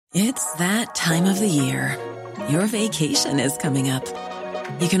It's that time of the year. Your vacation is coming up.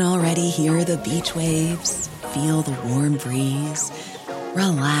 You can already hear the beach waves, feel the warm breeze,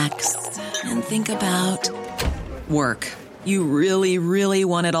 relax, and think about work. You really, really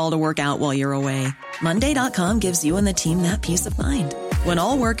want it all to work out while you're away. Monday.com gives you and the team that peace of mind. When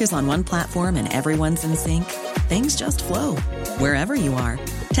all work is on one platform and everyone's in sync, things just flow. Wherever you are,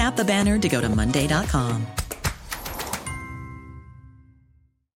 tap the banner to go to Monday.com.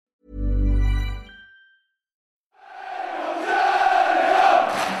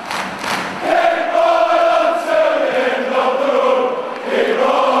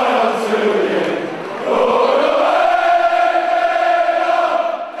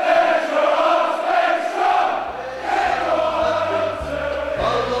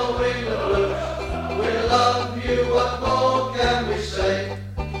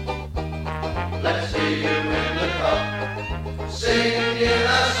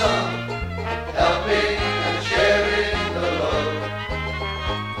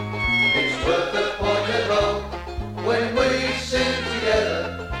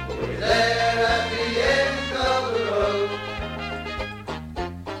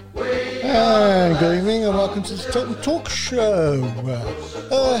 Good evening and welcome to the Tilton Talk Show.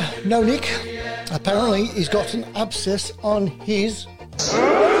 No, Nick. Apparently he's got an abscess on his...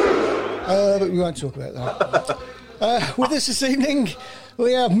 but we won't talk about that. With us this evening,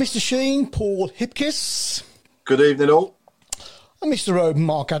 we have Mr. Sheen, Paul Hipkiss. Good evening, all. And Mr. O,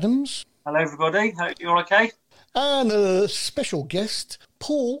 Mark Adams. Hello, everybody. Hope you're okay. And a special guest,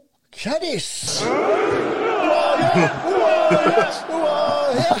 Paul Caddis.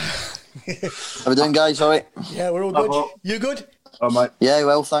 How we doing, guys? All right? Yeah, we're all good. You good? Oh, mate. Yeah,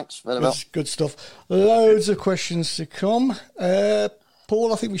 well, thanks. Very well. Good stuff. Loads of questions to come.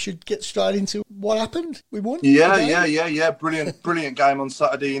 Paul, I think we should get straight into what happened. We won. Yeah. Brilliant game on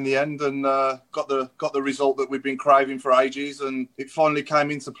Saturday in the end, and got the result that we've been craving for ages, and it finally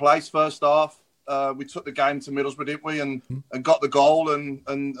came into place. First half, we took the game to Middlesbrough, didn't we? And got the goal,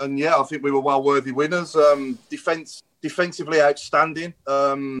 and yeah, I think we were well worthy winners. Defensively outstanding.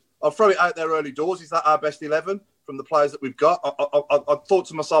 I'll throw it out there early doors. Is that our best 11 from the players that we've got? I thought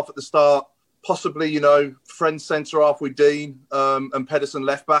to myself at the start, possibly, Friend centre-half with Dean and Pedersen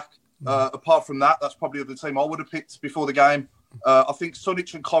left-back. Apart from that, that's probably the team I would have picked before the game. I think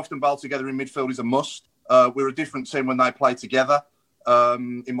Sunic and Clifton-Bell together in midfield is a must. We're a different team when they play together,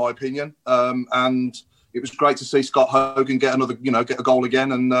 in my opinion. And it was great to see Scott Hogan get a goal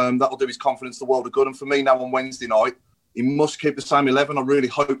again, and that'll do his confidence the world of good. And for me now on Wednesday night, he must keep the same 11. I really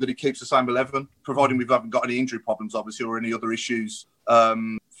hope that he keeps the same 11, providing we haven't got any injury problems, obviously, or any other issues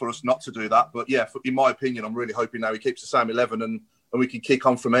for us not to do that. But yeah, in my opinion, I'm really hoping now he keeps the same 11 and we can kick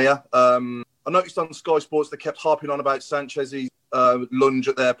on from here. I noticed on Sky Sports they kept harping on about Sanchez's lunge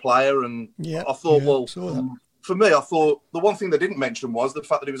at their player, and I thought, for me, I thought the one thing they didn't mention was the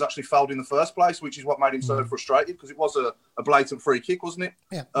fact that he was actually fouled in the first place, which is what made him so frustrated, because it was a blatant free kick, wasn't it?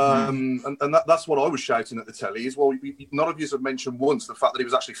 Yeah. And that's what I was shouting at the telly is, well, none of you have mentioned once the fact that he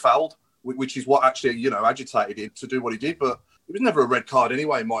was actually fouled, which is what actually, agitated him to do what he did. But it was never a red card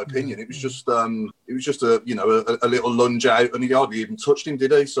anyway, in my opinion. It was just a little lunge out, and he hardly even touched him,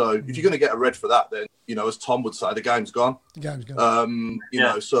 did he? So if you're going to get a red for that, then, as Tom would say, the game's gone. The game's gone.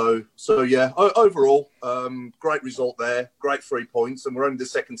 Overall, great result there, great 3 points, and we're only the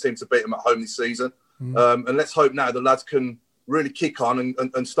second team to beat them at home this season. And let's hope now the lads can really kick on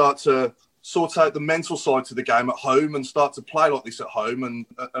and start to sort out the mental side to the game at home and start to play like this at home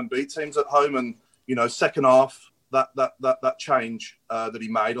and beat teams at home. And, second half, that change that he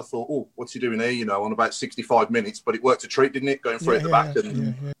made, I thought, oh, what's he doing here, on about 65 minutes? But it worked a treat, didn't it, going through at the back?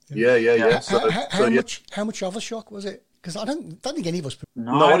 How much of a shock was it? Because I don't think any of us...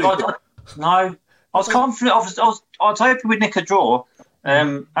 No. I was confident. I was hoping we'd nick a draw,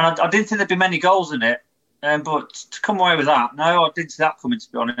 and I didn't think there'd be many goals in it. But to come away with that, no, I didn't see that coming,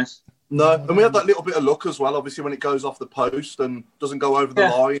 to be honest. No, and we had that little bit of luck as well, obviously, when it goes off the post and doesn't go over the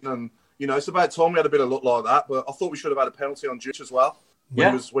line. And, it's about time we had a bit of luck like that. But I thought we should have had a penalty on Duch as well.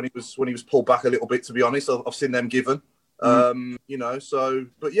 When he was pulled back a little bit, to be honest. I've seen them given. But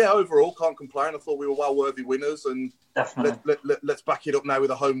yeah, overall, can't complain. I thought we were well-worthy winners, and let's back it up now with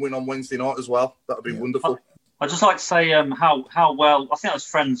a home win on Wednesday night as well. That would be wonderful. I'd just like to say how well, I think that was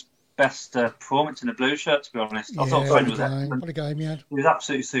Friend's best performance in a blue shirt, to be honest. I thought Friend was excellent. What a game he had. He was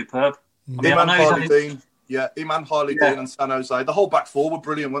absolutely superb. Iman Harley Dean and San Jose. The whole back four were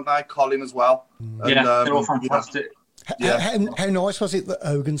brilliant, weren't they? Colin as well. They're all fantastic. How nice was it that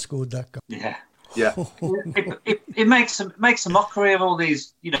Hogan scored that goal? Yeah. It makes a mockery of all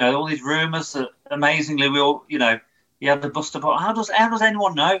these, all these rumours that amazingly we all, he had the buster. But how does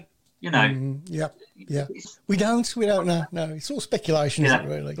anyone know? You know. Yeah. We don't know. No, it's all speculation, isn't it?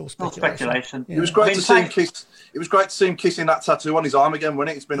 Really, it's all speculation. Yeah. It was great to see him kiss. It was great to see him kissing that tattoo on his arm again,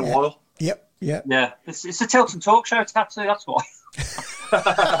 wasn't it? It's been a while. Yep. Yeah. It's a Tilton Talk Show tattoo. That's why.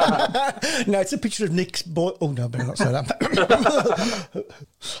 No, it's a picture of Nick's boy. Oh no, better not say that.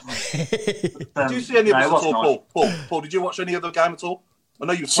 Did you see any of this at all, Paul? Did you watch any other game at all? I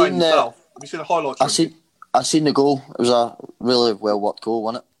know you've played yourself. Have you seen the highlights? I seen the goal. It was a really well worked goal,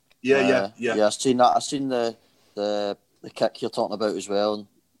 wasn't it? Yeah. I've seen that. I've seen the kick you're talking about as well. And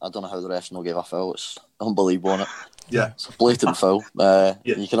I don't know how the refs no gave a foul. It's unbelievable, isn't it? Yeah, it's a blatant foul.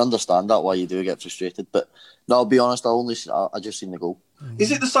 You can understand that why you do get frustrated. But no, I'll be honest. I just seen the goal.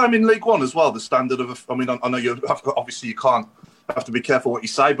 Is it the same in League One as well? The standard of, I know obviously you can't have to be careful what you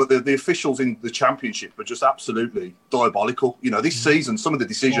say, but the officials in the Championship are just absolutely diabolical. You know, this season, some of the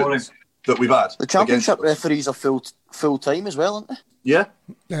decisions that we've had. The Championship referees are full time as well, aren't they? Yeah.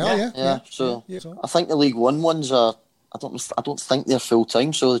 Yeah. So I think the League One ones are. I don't think they're full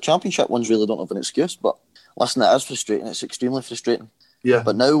time. So the Championship ones really don't have an excuse. But listen, it is frustrating. It's extremely frustrating. Yeah.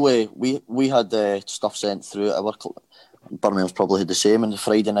 But now we had stuff sent through our Birmingham's probably had the same on the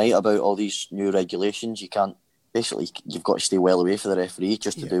Friday night about all these new regulations. You've got to stay well away for the referee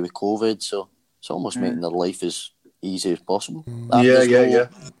just to do with COVID. So it's almost making their life as easy as possible. There's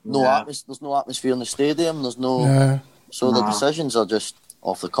no atmosphere in the stadium. There's no. So the decisions are just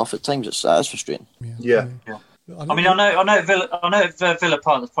off the cuff at times. It's frustrating. Yeah. I mean, I know Villa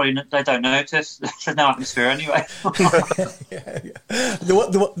Park. Probably they don't notice. There's no atmosphere anyway. There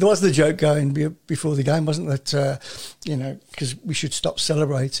was the joke going before the game, wasn't that? Because we should stop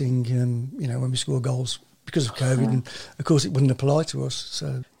celebrating. When we score goals because of COVID, and of course it wouldn't apply to us.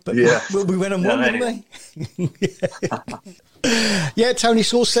 So, but we went and won, didn't we? Yeah, Tony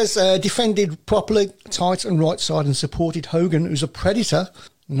Sauce says defended properly, tight and right side, and supported Hogan, who's a predator,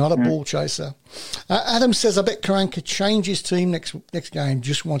 not a ball chaser. Adam says, I bet Karanka changed his team next game,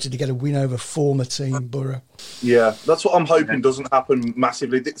 just wanted to get a win over former team Borough. Yeah, that's what I'm hoping doesn't happen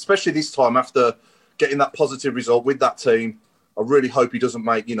massively, especially this time after getting that positive result with that team. I really hope he doesn't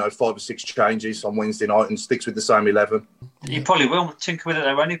make 5 or 6 changes on Wednesday night and sticks with the same 11. He probably will tinker with it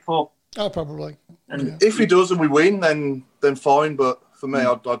though, won't he, Paul? Oh, probably. And if he does and we win, then fine. But for me,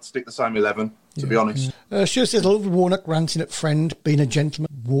 I'd stick the same 11, to be honest. Sure says, I love Warnock ranting at friend, being a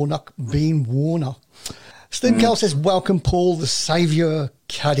gentleman. Warnock being Warner. Steve Kell says, welcome, Paul, the saviour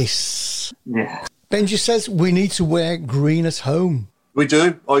Caddis. Yeah. Benji says, we need to wear green at home. We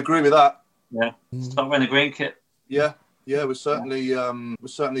do. I agree with that. Yeah. Stop wearing the green kit. Yeah. We're certainly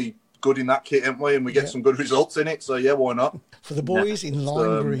good in that kit, aren't we? And we get some good results in it. So, why not? For the boys in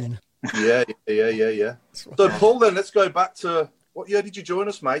lime green. Yeah. So, Paul, then let's go back to what year did you join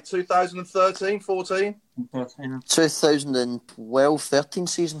us, mate? 2013, 14? 2012-13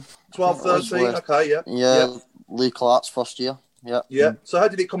 season. 12-13, okay, Yeah, Lee Clark's first year. Yeah. So how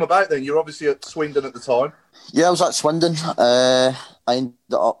did it come about then? You're obviously at Swindon at the time. Yeah, I was at Swindon. I ended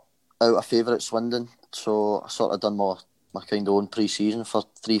up out of favour at Swindon, so I sort of done my kind of own pre-season for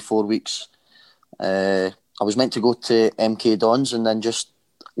 3-4 weeks. I was meant to go to MK Dons, and then just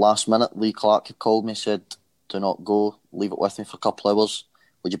last minute, Lee Clark had called me, said, do not go, leave it with me for a couple of hours.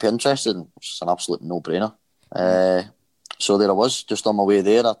 Would you be interested? And it's an absolute no-brainer. So there I was, just on my way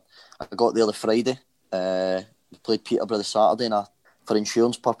there. I got there the Friday. We played Peterborough the Saturday, and for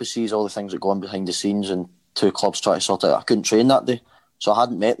insurance purposes, all the things that go on behind the scenes, and 2 clubs try to sort out, I couldn't train that day. So I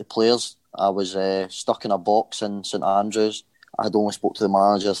hadn't met the players. I was stuck in a box in St Andrews. I had only spoke to the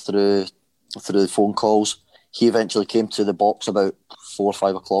manager through the phone calls. He eventually came to the box about 4 or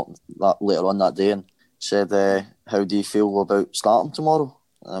 5 o'clock later on that day and said, how do you feel about starting tomorrow?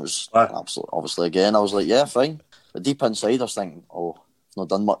 And it was absolutely, obviously, again, I was like, yeah, fine. But deep inside, I was thinking, I've not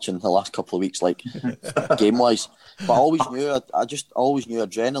done much in the last couple of weeks, like game-wise. But I always knew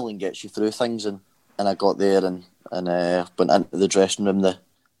adrenaline gets you through things. And I got there and went into the dressing room. My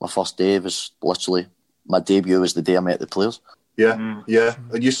first day was literally, my debut was the day I met the players. Yeah.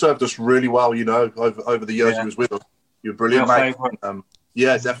 And you served us really well, over the years you was with us. You were brilliant, mate.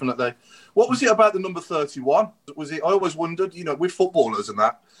 Yeah, definitely. What was it about the number 31? Was it? I always wondered, with footballers and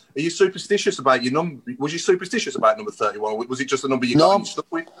that, are you superstitious about your number? Was you superstitious about number 31? Or was it just a number you got and stuck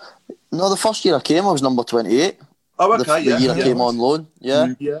with? No, the first year I came, I was number 28. Oh, okay, the year I came on loan,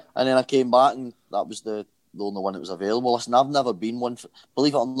 Yeah. And then I came back and that was the only one that was available. Listen, I've never been one.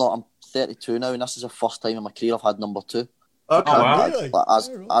 Believe it or not, I'm 32 now, and this is the first time in my career I've had number 2. Okay. Oh, wow. Really?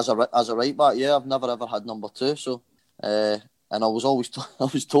 As a right back, I've never ever had number 2. So, and I was always I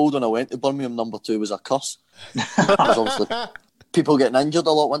was told when I went to Birmingham, number 2 was a curse. people getting injured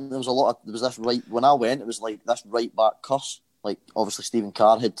a lot. When there was this right when I went, it was like this right back curse. Like obviously Stephen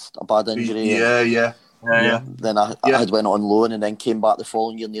Carr had a bad injury. Yeah. Then I had went on loan and then came back the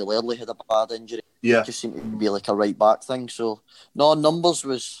following year. Neil Early had a bad injury. Yeah, it just seemed to be like a right back thing. So no, numbers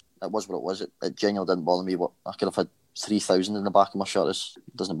was what it was. It genuinely didn't bother me. But I could have had 3,000 in the back of my shirt.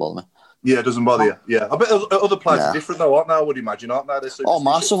 It doesn't bother me. Yeah, it doesn't bother you. Yeah, I bet other players are different though, aren't they? I would imagine, aren't they?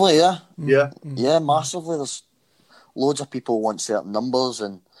 Massively, yeah. Yeah, Massively. There's loads of people want certain numbers,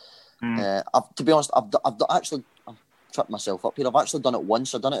 and to be honest, I've tripped myself up here. I've actually done it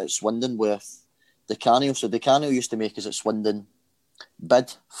once. I've done it at Swindon with the Canio. So the Canio used to make us at Swindon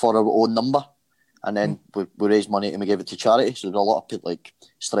bid for our own number, and then we raised money and we gave it to charity. So there were a lot of people, like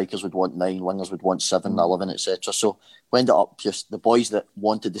strikers would want 9, wingers would want 7, 11, etc. So we ended up just the boys that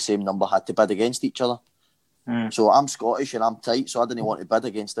wanted the same number had to bid against each other. So I'm Scottish and I'm tight, so I didn't want to bid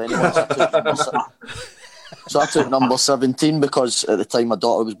against anyone. So I took number 17 because at the time my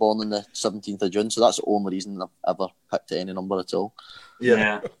daughter was born on the 17th of June. So that's the only reason I've ever picked any number at all.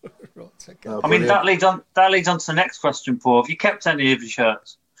 Yeah. I mean, that leads on to the next question, Paul. Have you kept any of your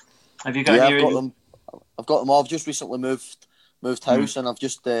shirts? Have you got any? I've got them. I've got them all. I've just recently moved house and I've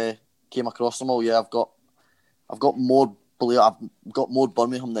just came across them all. Yeah, I've got more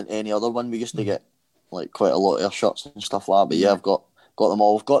Birmingham than any other one. We used to get like quite a lot of our shirts and stuff like that. But yeah, I've got them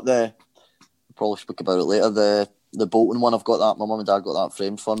all. I've got probably speak about it later. The Bolton one, I've got that. My mum and dad got that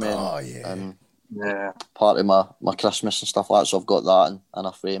framed for me. Part of my Christmas and stuff like that. So I've got that in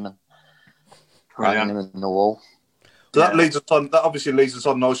a frame and hanging them in the wall. So that leads us on. That obviously leads us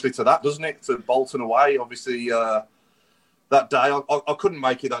on nicely to that, doesn't it? To Bolton away. Obviously, that day I couldn't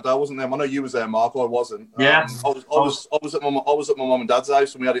make it. That day I wasn't there. I know you was there, Mark. I wasn't. Yeah. I was at my mum and dad's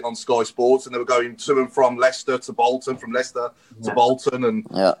house, and we had it on Sky Sports, and they were going to and from Leicester to Bolton, from Leicester to Bolton, and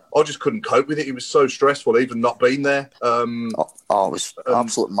I just couldn't cope with it. It was so stressful, even not being there. It was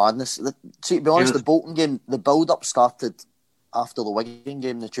absolute madness. See, to be honest, the Bolton game, the build-up started after the Wigan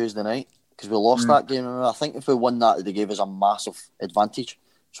game the Tuesday night. Because we lost that game. And I think if we won that, they gave us a massive advantage.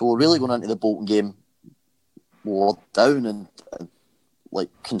 So we're really going into the Bolton game, we're down and like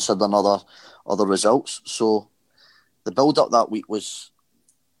considering other results. So the build up that week was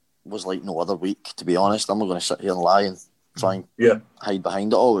like no other week. To be honest, I'm not going to sit here and lie and try and hide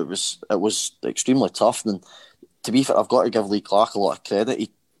behind it all. It was extremely tough. And to be fair, I've got to give Lee Clark a lot of credit.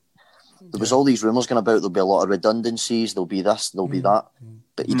 There was all these rumours going about there'll be a lot of redundancies, there'll be this, there'll be that.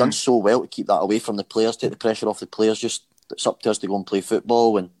 But he done so well to keep that away from the players, take the pressure off the players. Just it's up to us to go and play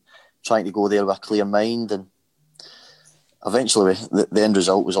football and trying to go there with a clear mind. And eventually, the end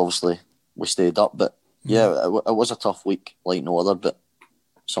result was obviously we stayed up. But yeah, it was a tough week like no other, but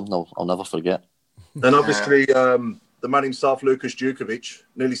something I'll never forget. And obviously, the man himself, Lukas Djukovic,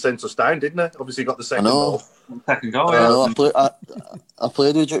 nearly sent us down, didn't he? Obviously, got the second goal. Second goal, I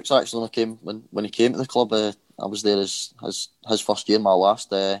played with Jukes actually when he came to the club. I was there his first year, my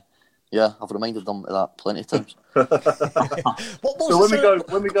last. I've reminded them of that plenty of times. So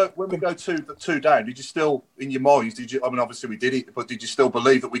when we go 2 down, did you still in your minds? Did you? I mean, obviously we did it, but did you still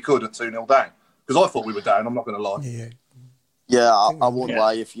believe that we could at 2-0 down? Because I thought we were down. I'm not going to lie. Yeah, I won't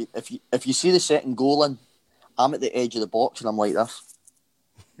lie. If you see the second goal in, I'm at the edge of the box and I'm like this.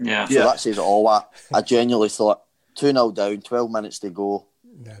 Yeah. So that says it all. I genuinely thought 2-0 down, 12 minutes to go.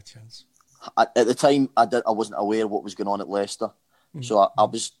 No chance. At the time, I wasn't aware of what was going on at Leicester. So I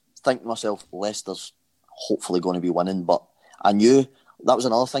was thinking to myself, Leicester's hopefully going to be winning. But I knew that was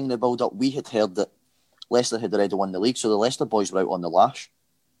another thing in the build-up. We had heard that Leicester had already won the league, so the Leicester boys were out on the lash.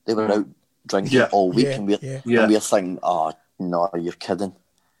 They were out drinking all week, and we're thinking, oh, no, you're kidding.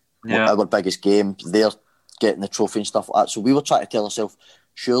 Our biggest game, they're getting the trophy and stuff like that. So we were trying to tell ourselves,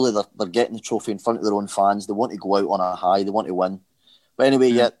 surely they're getting the trophy in front of their own fans. They want to go out on a high. They want to win. But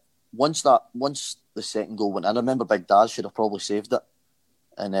anyway, once the second goal went in, I remember Big Daz should have probably saved it,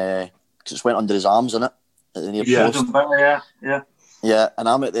 and because it went under his arms, innit, at the near post. Yeah. And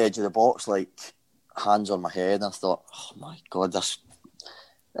I'm at the edge of the box, like hands on my head, and I thought, oh my God, this.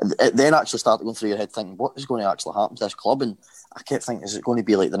 It then actually started going through your head, thinking, what is going to actually happen to this club? And I kept thinking, is it going to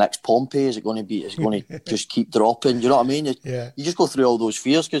be like the next Pompey? Is it going to just keep dropping? Do you know what I mean? You just go through all those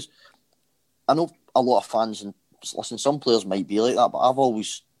fears, because I know a lot of fans, and listen, some players might be like that, but I've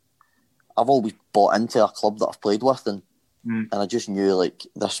always bought into a club that I've played with, and I just knew like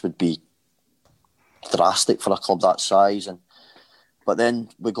this would be drastic for a club that size. But then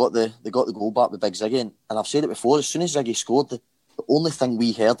we got the goal back with Big Ziggy, and I've said it before. As soon as Ziggy scored, the only thing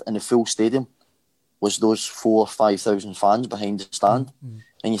we heard in the full stadium was those 4,000 or 5,000 fans behind the stand,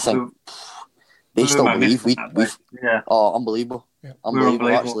 and you think they still believe we've unbelievable, unbelievable.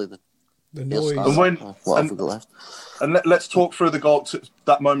 Actually, The noise. And when what have we got left? And let's talk through the goal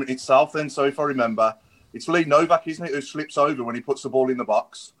that moment itself. Then, so if I remember, it's Lee Novak, isn't it, who slips over when he puts the ball in the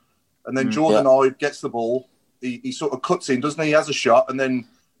box, and then Jordan Ive gets the ball. He sort of cuts in, doesn't he? He has a shot, and then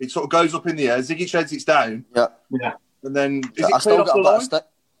it sort of goes up in the air. Ziggy sheds it down. Yeah. And then I still got a bit of stick.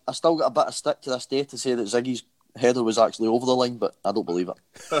 I still got a bit of stick to this day to say that Ziggy's header was actually over the line, but I don't believe it.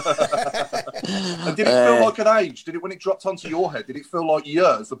 And did it feel like an age? Did it, when it dropped onto your head, did it feel like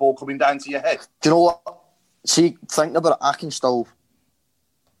years, the ball coming down to your head? Do you know what? See, thinking about it, I can still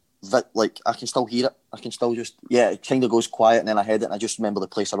hear it. I can still just, it kind of goes quiet, and then I heard it, and I just remember the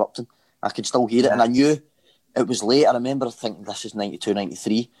place erupting. I can still hear it, and I knew it was late. I remember thinking, this is 92,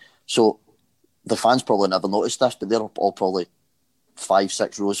 93. So the fans probably never noticed this, but they're all probably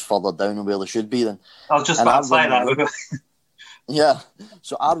 5-6 rows further down than where they should be. Then I was just about to say that. Yeah.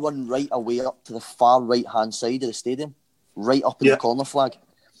 So I run right away up to the far right-hand side of the stadium, right up in the corner flag.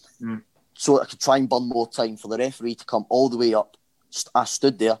 So I could try and burn more time for the referee to come all the way up. I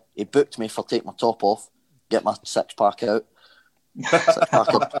stood there. He booked me for taking my top off, get my six-pack out.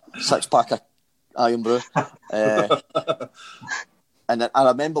 Six-pack of Iron Brew. And I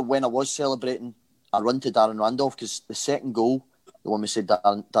remember when I was celebrating, I run to Darren Randolph because the second goal, the one we said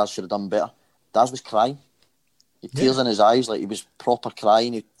Daz should have done better, Daz was crying. He had tears in his eyes, like he was proper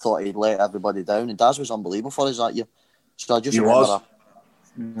crying. He thought he'd let everybody down, and Daz was unbelievable for us that year. So I just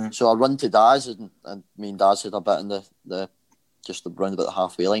So I run to Daz, and me and Daz had a bit in the just around about the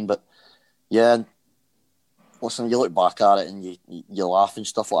halfway line. But yeah, listen, you look back at it and you laugh and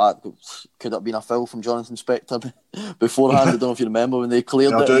stuff like that. Could it have been a foul from Jonathan Spector beforehand? I don't know if you remember when they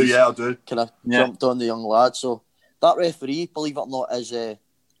cleared it. I do. Kind of jumped on the young lad. So that referee, believe it or not,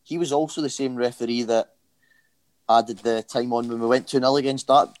 he was also the same referee that added the time on when we went 2-0 against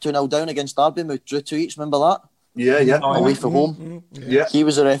 2-0 down against Derby. We drew 2 each. Remember that? Yeah. Away from home. Yeah. He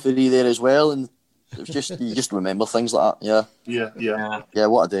was a referee there as well, and it was just you just remember things like that. Yeah.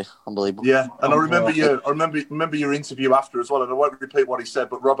 What a day! Unbelievable. Yeah, and I remember your interview after as well, and I won't repeat what he said,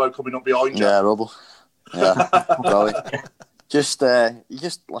 but Robbo coming up behind you. Yeah, Robbo. Yeah, brilliant. You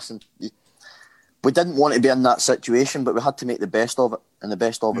just listen. We didn't want to be in that situation, but we had to make the best of it, and the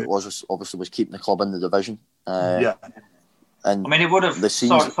best of it was obviously keeping the club in the division. And I mean, it would have.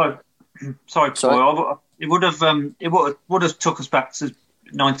 Sorry, Paul. It would have took us back to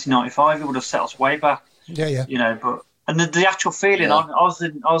 1995. It would have set us way back. Yeah. You know, but the actual feeling. Yeah. I was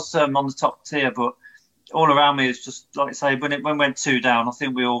on the top tier, but all around me is just like I say. When we went 2 down, I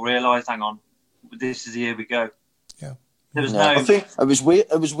think we all realised, hang on, this is the year we go. Yeah. There was I think it was weird.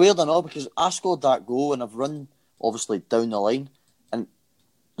 It was weird and all because I scored that goal and I've run obviously down the line and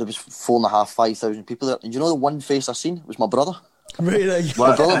there was 4,500 people there. And you know the one face I seen was my brother. Really?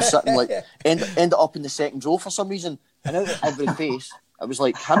 My brother was sitting ended up in the second row for some reason, and out of every face, it was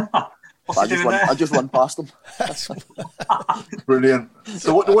like him. I just run past him. Brilliant.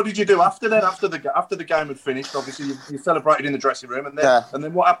 So what did you do after then? After the game had finished, obviously you celebrated in the dressing room, and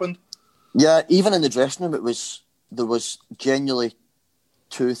then what happened? Yeah, even in the dressing room, there was genuinely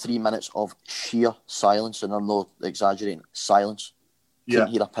 2-3 minutes of sheer silence, and I'm not exaggerating. Silence. Couldn't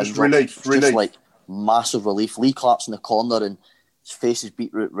hear a pin just drop. Relief. Just like massive relief. Lee Clark's in the corner, and his face is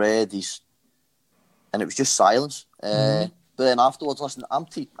beetroot red. And it was just silence. But then afterwards, listen, I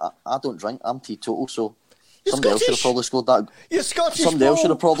don't drink. I'm teetotal, so somebody else should have probably scored that. You're Scottish. Somebody else should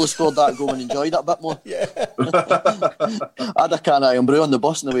have probably scored that goal and enjoyed it a bit more. Yeah. I had a can of Iron Brew on the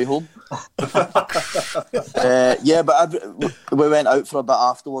bus on the way home. But we went out for a bit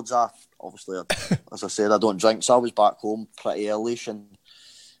afterwards. Obviously, as I said, I don't drink, so I was back home pretty early. And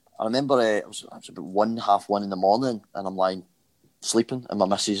I remember it was about 1:30 in the morning, and I'm lying sleeping, and my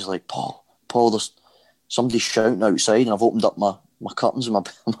missus is like, Paul, there's somebody shouting outside, and I've opened up my curtains in my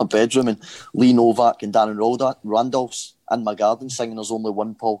bedroom, and Lee Novak and Darren Randolph's in my garden singing There's Only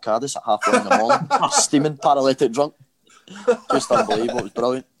One Paul Caddis at 1:30 in the morning, steaming, paralytic drunk. Just unbelievable. It was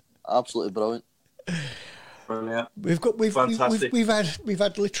brilliant. Absolutely brilliant. Brilliant. We've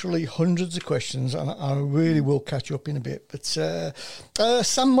had literally hundreds of questions, and I really will catch you up in a bit. But Sam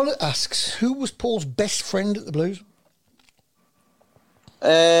Mullett asks, who was Paul's best friend at the Blues?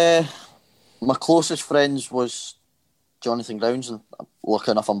 My closest friends was Jonathan Grounds, and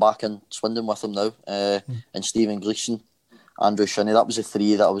lucky enough I'm back in Swindon with him now, and Stephen Gleeson, Andrew Shinney. That was the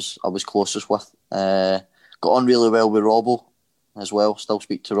 3 that I was closest with. Got on really well with Robbo as well. Still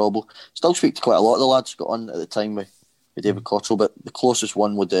speak to Robbo. Still speak to quite a lot of the lads. Got on at the time with David Cottrell, but the closest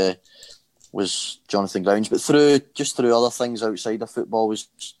one was Jonathan Grounds. But through other things outside of football, was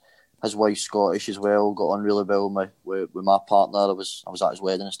his wife's Scottish as well. Got on really well with my partner. I was at his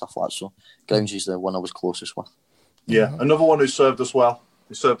wedding and stuff like that. So Grounds is the one I was closest with. Yeah, another one who served us well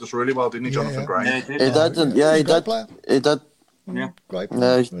He served us really well, didn't he, Jonathan Graham? Yeah, He did, and he did. Player. He did. Yeah. Great.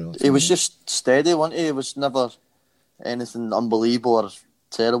 He was just steady, wasn't he? He was never anything unbelievable or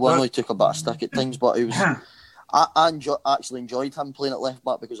terrible. I know he took a bit of stick at times, but he was. I actually enjoyed him playing at left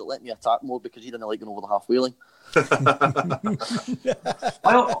back because it let me attack more because he didn't like going over the halfway line.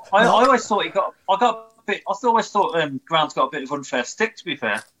 I always thought I always thought Grant's got a bit of unfair stick. To be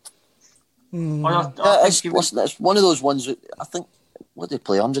fair, it's one of those ones that I think. What did he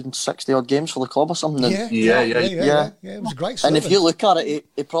play? 160 odd games for the club or something? Yeah. It was a great. And if you look at it,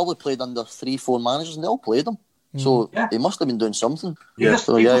 he probably played under 3-4 managers, and they all played him. So he must have been doing something. Yeah.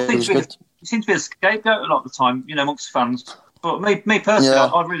 It was good. He seems to be a scapegoat a lot of the time, amongst fans. But me personally,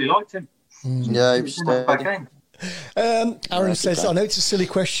 I really liked him. Yeah, he was steady. Aaron says, I know it's a silly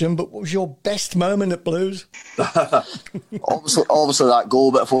question, but what was your best moment at Blues? obviously that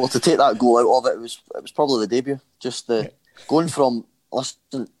goal, but to take that goal out of it, it was probably the debut. Just going from,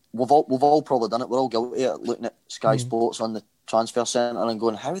 listen, we've all probably done it. We're all guilty at looking at Sky Sports on the transfer centre and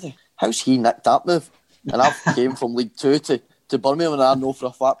going, how's he nicked that move? And I've came from League 2 to Birmingham, and I know for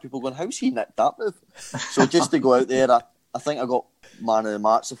a fact people going, how's he nicked that move? So just to go out there, I think I got man of the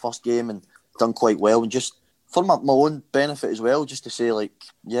match the first game and done quite well, and just for my own benefit as well, just to say I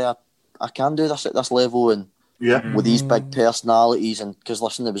can do this at this level and with these big personalities, and because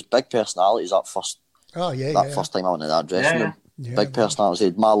listen, there was big personalities that first first time I went to that dressing room. Big personalities. You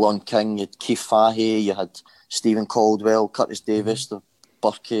had Marlon King, you had Keith Fahey, you had Stephen Caldwell, Curtis Davis, the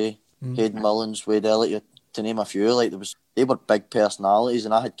Burkey, Hayden Mullins, Wade Elliott, to name a few. They were big personalities,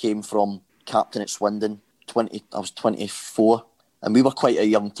 and I had came from captain at Swindon. I was 24, and we were quite a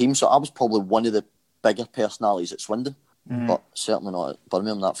young team, so I was probably one of the bigger personalities at Swindon, but certainly not at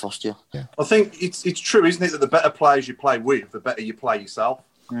Birmingham that first year. I think it's true, isn't it, that the better players you play with, the better you play yourself.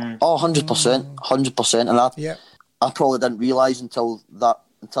 Oh, 100%, and I probably didn't realise until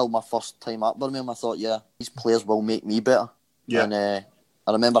my first time at Birmingham. I thought, these players will make me better. And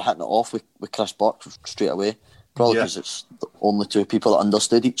I remember hitting it off with Chris Burke straight away, probably because it's the only two people that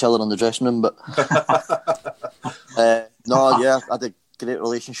understood each other in the dressing room. But I had a great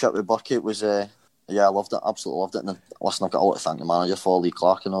relationship with Burke. It was, I loved it, absolutely loved it. And listen, I've got a lot to thank the manager for, Lee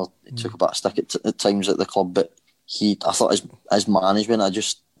Clark. He took a bit of stick at times at the club, but I thought his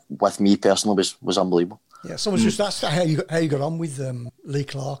management, with me personally, was unbelievable. Yeah, someone's just asked how you got on with Lee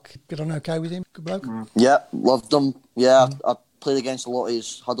Clark. Get on okay with him? Good bloke? Yeah, loved him. Yeah, I played against a lot of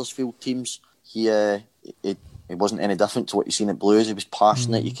his Huddersfield teams. He wasn't any different to what you seen at Blues. He was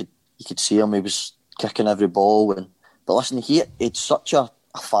passionate. You could see him. He was kicking every ball. But listen, he had such a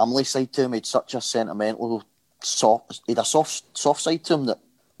family side to him. He had such a sentimental, he had a soft side to him that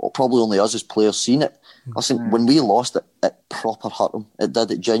probably only us as players seen it. Listen, when we lost it proper hurt him.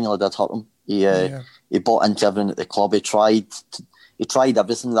 It genuinely did hurt him. He bought into everything at the club. He tried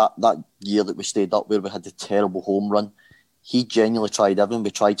everything that year that we stayed up where we had the terrible home run. He genuinely tried everything. We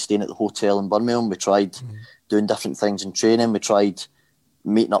tried staying at the hotel in Birmingham. We tried doing different things in training. We tried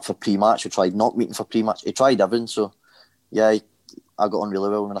meeting up for pre-match. We tried not meeting for pre-match. He tried everything. So, I got on really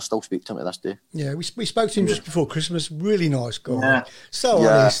well, and I still speak to him to this day. Yeah, we spoke to him just before Christmas. Really nice guy. Yeah.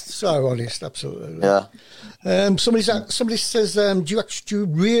 So honest, absolutely. Yeah. Somebody says, do you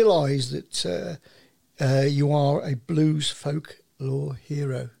realise that you are a blues folklore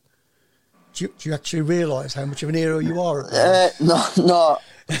hero? Do you actually realise how much of an hero you are? No,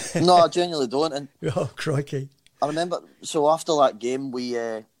 I genuinely don't. And oh, crikey. I remember, so after that game,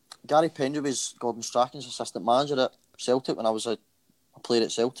 Gary Pendry was Gordon Strachan's assistant manager at Celtic when I was a player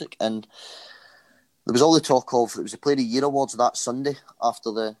at Celtic, and there was all the talk of, it was the Player of the Year awards that Sunday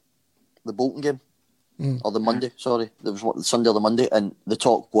after the Bolton game, or the Monday, sorry. There was the Sunday or the Monday, and the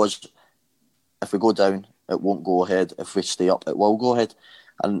talk was, if we go down, it won't go ahead. If we stay up, it will go ahead.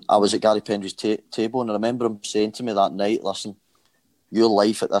 And I was at Gary Pendry's table, and I remember him saying to me that night, listen, your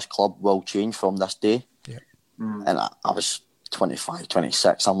life at this club will change from this day. Yeah. And I was 25,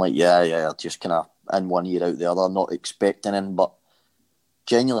 26. I'm like, just kind of in one ear out the other, not expecting it, but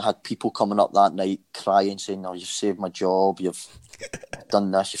genuinely had people coming up that night crying, saying, "Oh, you've saved my job, you've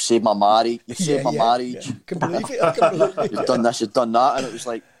done this, you've saved my marriage, you've saved my marriage." I can believe it. You've done this, you've done that, and it was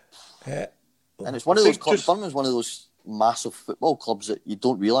like, and it's one of those clubs. Birmingham's one of those massive football clubs that you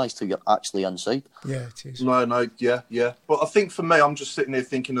don't realise till you're actually inside. Yeah, it is. No, yeah. But I think for me, I'm just sitting there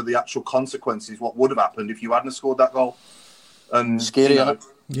thinking of the actual consequences. What would have happened if you hadn't scored that goal? And scary,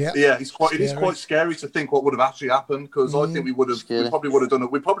 Yeah, it is quite scary to think what would have actually happened, because I think we probably would have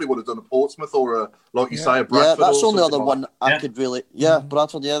done a Portsmouth or a Bradford. Yeah, that's the only other one I could really. Yeah,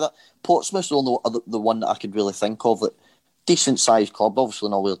 Bradford. Yeah, that Portsmouth's the only the one that I could really think of. That decent sized club, obviously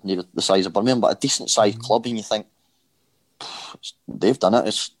nowhere near the size of Birmingham, but a decent sized club, and you think they've done it.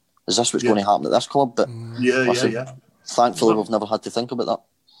 Is this what's going to happen at this club? But Yeah. Thankfully, we've never had to think about that.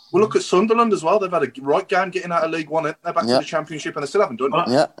 Well, look at Sunderland as well. They've had a right game getting out of League One. They're back to the Championship, and they still haven't done it.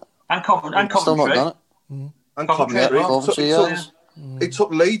 Yeah, and Coventry. Still not done it. And Coventry. It took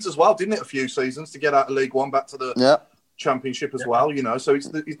Leeds as well, didn't it? A few seasons to get out of League One back to the Championship as well. You know, so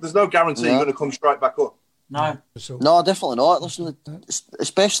there's no guarantee you're going to come straight back up. No, definitely not. Listen,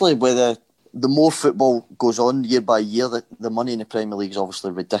 especially with the more football goes on year by year, the money in the Premier League is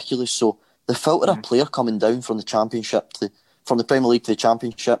obviously ridiculous. So the filter of player coming down from the Championship from the Premier League to the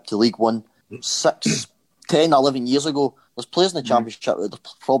Championship to League One 6, 10, 11 years ago, there's players in the Championship that have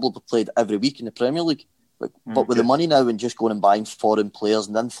probably played every week in the Premier League. But with the money now and just going and buying foreign players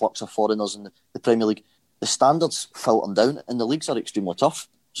and the influx of foreigners in the Premier League, the standards filter down and the leagues are extremely tough.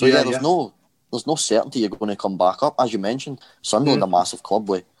 So there's no certainty you're going to come back up. As you mentioned, Sunderland, a massive club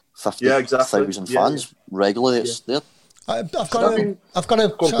with 50,000 fans regularly. It's there. I've got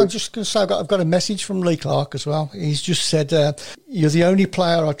a message from Lee Clark as well. He's just said, "You're the only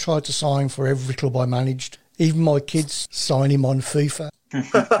player I tried to sign for every club I managed. Even my kids sign him on FIFA."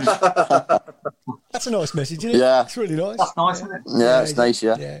 That's a nice message, isn't it? Yeah, it's really nice. That's nice, isn't it? Yeah, it's nice.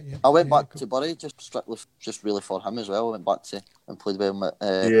 Yeah. I went back cool. to Bury just really for him as well. I went back to and played with him,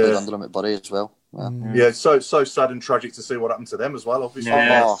 played under him at Bury as well. Yeah, it's so sad and tragic to see what happened to them as well. Obviously,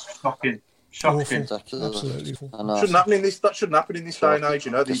 shocking. Absolutely. That shouldn't happen in this day and age.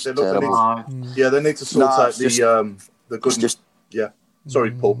 You know, they need to sort out the good.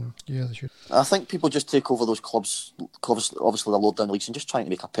 Sorry, Paul. Yeah, they should. I think people just take over those clubs. Obviously, they're low down leagues and just trying to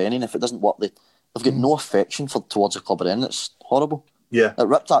make a penny. And if it doesn't work, they've got no affection towards the club at end. It's horrible. Yeah, it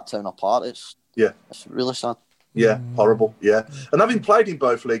ripped that town apart. It's really sad. Yeah, horrible. Yeah, and having played in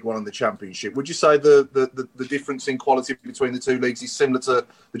both League One and the Championship, would you say the difference in quality between the two leagues is similar to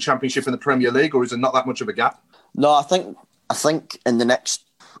the Championship and the Premier League, or is there not that much of a gap? No, I think in the next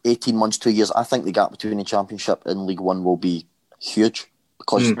 18 months, 2 years, I think the gap between the Championship and League One will be huge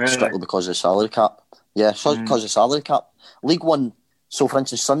strictly because of the salary cap. Yeah, because of the salary cap. League One. So, for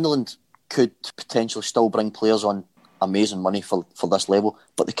instance, Sunderland could potentially still bring players on amazing money for this level,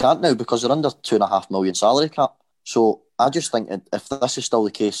 but they can't now because they're under $2.5 million salary cap. So I just think if this is still the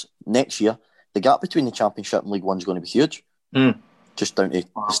case next year, the gap between the Championship and League One is going to be huge, just down to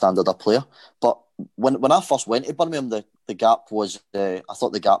the standard of player. But when I first went to Birmingham, the gap was I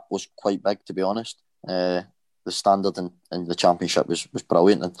thought the gap was quite big, to be honest. The standard in the Championship was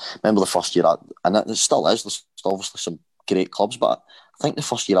brilliant. And I remember the first year, and it still is. There's obviously some great clubs, but I think the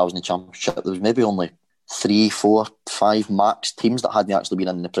first year I was in the Championship, there was maybe only 3, 4, 5 max teams that hadn't actually been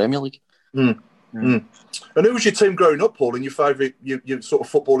in the Premier League. And who was your team growing up, Paul, and your favourite, your sort of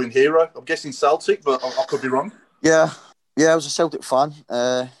footballing hero? I'm guessing Celtic, but I could be wrong. Yeah, I was a Celtic fan.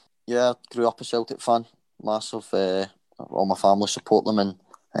 I grew up a Celtic fan, massive. All my family support them, and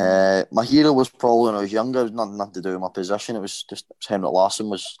my hero was probably when I was younger. It was nothing to do with my position. It was just Henrik Larsson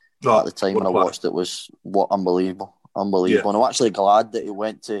was at the time when I watched it was unbelievable. Yeah. And I'm actually glad that he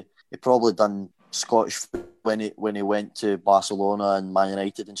probably done Scottish when he went to Barcelona and Man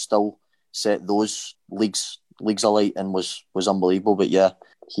United and still set those leagues alight and was unbelievable. But yeah,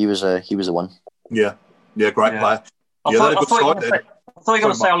 he was the one. Yeah, great player. I thought you were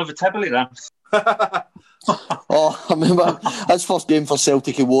going to say Oliver Tebley then. I remember his first game for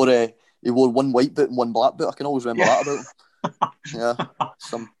Celtic. He wore one white boot and one black boot. I can always remember that about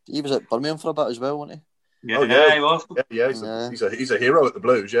him. He was at Birmingham for a bit as well, wasn't he? Yeah, he was. He's a hero at the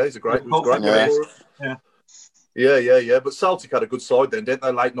Blues. Yeah, he's a great player. Yeah. But Celtic had a good side then, didn't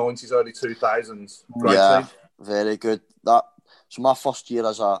they? Late 90s, early 2000s. Great team. Very good. So my first year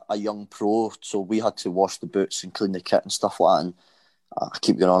as a young pro, so we had to wash the boots and clean the kit and stuff like that. And I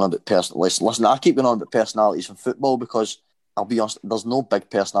keep going on about personalities. Listen, I keep going on about personalities in football because I'll be honest, there's no big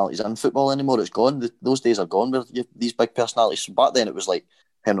personalities in football anymore. It's gone. Those days are gone where these big personalities. So back then it was like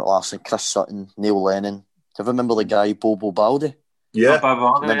Henrik Larsson, Chris Sutton, Neil Lennon. Do you ever remember the guy Bobo Baldi? Yeah.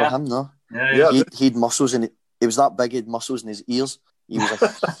 Remember him, no? Yeah. He had muscles in it. He was that big, he had muscles in his ears. He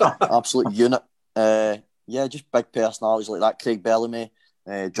was an absolute unit. Just big personalities like that. Craig Bellamy,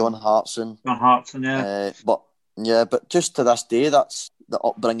 John Hartson. But just to this day, that's the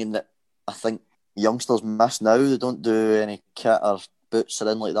upbringing that I think youngsters miss now. They don't do any kit or boots or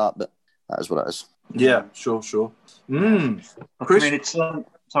anything like that, but that is what it is. Yeah, sure. Chris? I mean, it's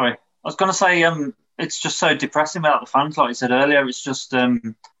sorry. I was going to say it's just so depressing without the fans, like you said earlier. It's just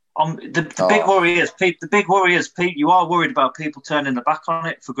the big worry is, Pete. The big worry is, Pete. You are worried about people turning their back on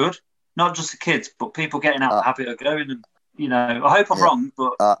it for good, not just the kids, but people getting out of the habit of going. And I hope I'm wrong,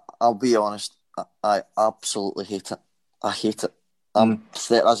 but I'll be honest. I absolutely hate it. I hate it. I'm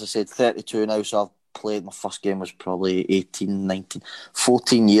as I said, 32 now, so played, my first game was probably 18, 19,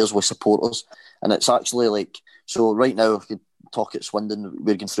 14 years with supporters. And it's actually like, so right now, if you talk at Swindon,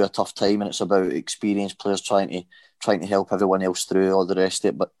 we're going through a tough time, and it's about experienced players trying to help everyone else through all the rest of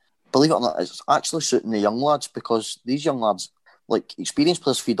it. But believe it or not, it's actually suiting the young lads, because these young lads, like, experienced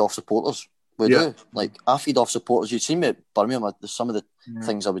players feed off supporters. We do. Like, I feed off supporters. You'd see me at Birmingham, some of the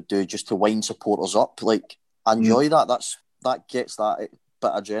things I would do just to wind supporters up. Like, I enjoy that. That gets that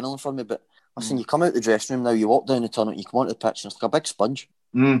bit of adrenaline from me. But listen, you come out the dressing room now, you walk down the tunnel, you come onto the pitch, and it's like a big sponge.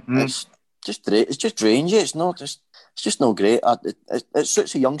 It's just great. It's just drains you. It's just not great. It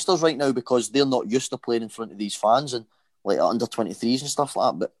suits the youngsters right now because they're not used to playing in front of these fans and like under 23s and stuff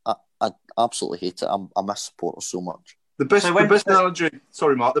like that. But I absolutely hate it. I miss supporters so much. The best analogy.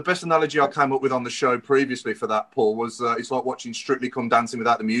 Sorry, Mark. The best analogy I came up with on the show previously for that, Paul, was it's like watching Strictly Come Dancing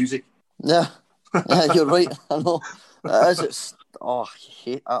without the music. Yeah, you're right. I know. I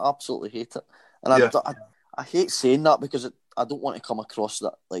absolutely hate it, and I hate saying that because I don't want to come across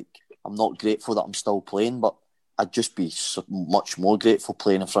that like I'm not grateful that I'm still playing, but I'd just be so much more grateful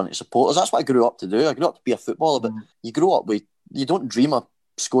playing in front of supporters. That's what I grew up to do. I grew up to be a footballer, but you grow up with, you don't dream of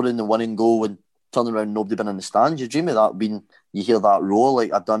scoring the winning goal and turning around and nobody been in the stands. You dream of that when you hear that roar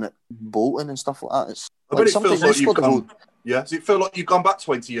like I've done at Bolton and stuff like that. It's I bet it feels like you've gone. Yeah, does it feel like you've gone back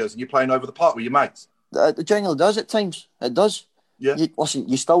 20 years and you're playing over the park with your mates? It genuinely does at times. It does. Yeah. Listen,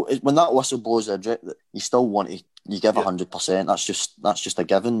 you still, when that whistle blows, you still want to, you give 100%. That's just a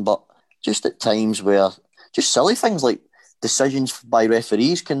given. But just at times where just silly things like decisions by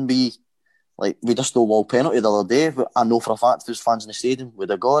referees can be like, we just no wall penalty the other day. But I know for a fact there's fans in the stadium would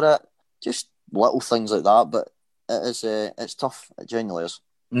have got it. Just little things like that. But it's tough. It genuinely is.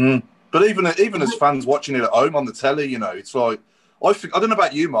 But even as fans watching it at home on the telly, you know, it's like I don't know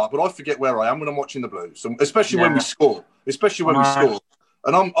about you, Mark, but I forget where I am when I'm watching the Blues, especially when we score.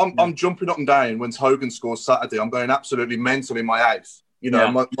 And I'm jumping up and down when Hogan scores Saturday. I'm going absolutely mental in my house. You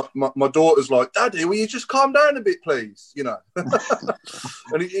know, my daughter's like, "Daddy, will you just calm down a bit, please?" You know,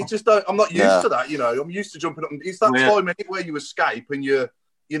 and it just don't. I'm not used to that. You know, I'm used to jumping up. It's that 5 minute where you escape and you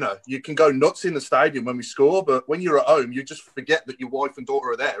can go nuts in the stadium when we score, but when you're at home, you just forget that your wife and daughter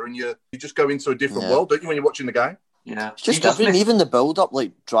are there, and you just go into a different world, don't you, when you're watching the game? Yeah, it's just different. Even the build up,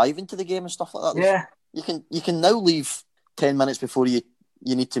 like driving to the game and stuff like that. Yeah, you can now leave 10 minutes before you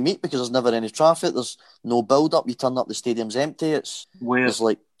need to meet because there's never any traffic. There's no build up. You turn up, the stadium's empty. It's weird. There's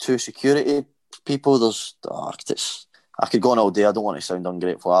like 2 security people. I could go on all day. I don't want to sound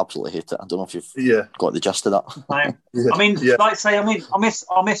ungrateful. I absolutely hate it. I don't know if you've got the gist of that. I mean, like I say, I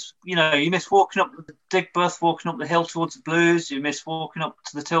miss, you know, you miss walking up the Digbeth, walking up the hill towards the Blues. You miss walking up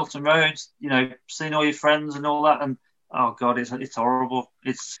to the Tilton roads, you know, seeing all your friends and all that. And oh God, it's horrible.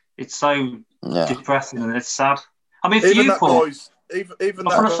 It's so depressing and it's sad. I mean, for you, Paul. Even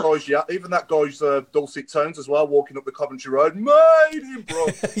that guy's dulcet tones as well, walking up the Coventry Road. Made him, bro.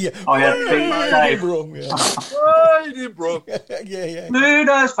 Made him, bro. Yeah.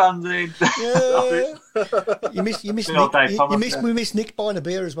 Ludo's fanzine. Yeah. We miss Nick buying a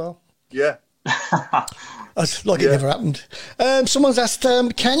beer as well. Yeah. That's like it never happened. Someone's asked,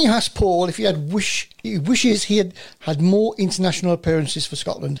 can you ask Paul if he wishes he had more international appearances for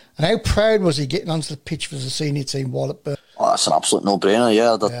Scotland, and how proud was he getting onto the pitch for the senior team while at Birmingham? Oh, that's an absolute no-brainer.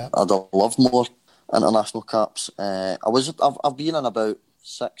 Yeah, I'd have loved more international caps. I've been in about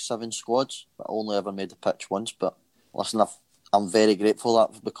 6-7 squads, but I only ever made the pitch once. But listen, I'm very grateful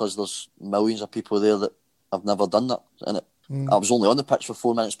that because there's millions of people there that have never done that, and I was only on the pitch for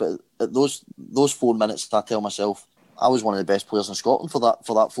 4 minutes, but at those 4 minutes, I tell myself I was one of the best players in Scotland for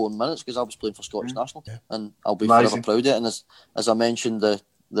that 4 minutes because I was playing for Scottish national, and I'll be forever proud of it. And as I mentioned, the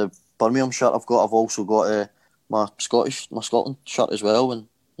Birmingham shirt I've also got my Scotland shirt as well, and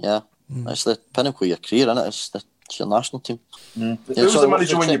it's the pinnacle of your career, isn't it? It's your national team. Who was the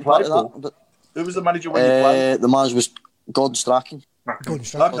manager when you played? Who was the manager when you played? The manager was Gordon Strachan.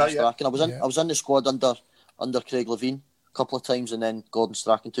 Strachan. I was in the squad under Craig Levine a couple of times, and then Gordon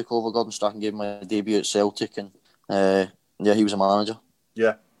Strachan took over. Gordon Strachan gave my debut at Celtic, and he was a manager.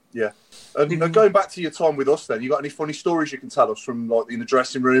 Yeah. And going back to your time with us, then, you got any funny stories you can tell us from like in the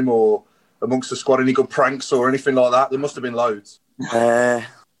dressing room or amongst the squad? Any good pranks or anything like that? There must have been loads. There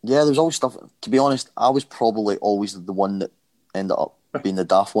was always stuff. To be honest, I was probably always the one that ended up being the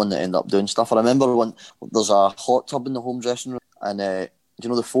daft one that ended up doing stuff. I remember when there's a hot tub in the home dressing room, and do you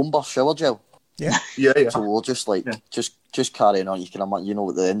know the foam bar shower gel? Yeah. So we're just like just carrying on. You can imagine, you know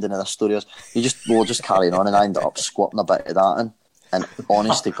what the ending of this story is. We're just carrying on, and I ended up squatting a bit of that in. And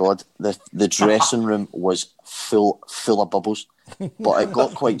honest to God, the dressing room was full of bubbles. But it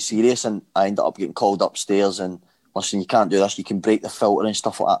got quite serious, and I ended up getting called upstairs. And listen, you can't do this. You can break the filter and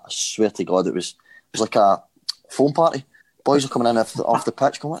stuff like that. I swear to God, it was was like a phone party. Boys are coming in off the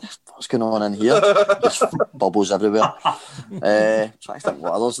pitch, going, what's going on in here? Just bubbles everywhere. Trying to think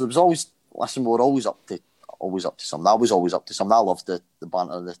what others. There was always, listen, we were always up to something. I was always up to something. I loved the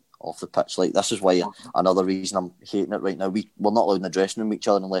banter off the pitch. Like, this is why another reason I'm hating it right now. We're not allowed in the dressing room with each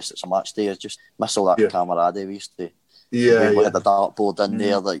other unless it's a match day. I just miss all that camaraderie. We used to. We had the dartboard in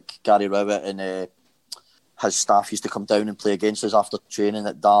there, like Gary Rowett and his staff used to come down and play against us after training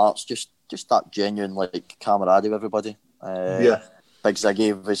at darts. Just that genuine like camaraderie with everybody. Big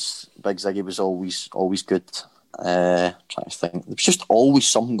Ziggy was always good. Trying to think, there was just always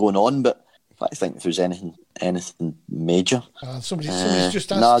something going on, but I think if there was anything major. Somebody's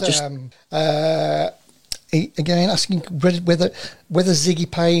just asked. Again, asking whether Zig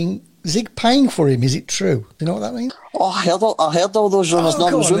paying for him. Is it true? Do you know what that means? Oh, I heard all those rumours. Go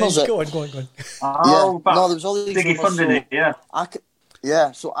on. No, there was all these Ziggy funding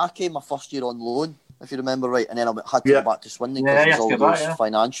it. So I came my first year on loan, if you remember right, and then I had to go back to Swindon because there was all those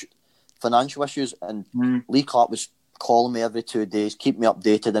financial issues, and Lee Clark was calling me every 2 days, keep me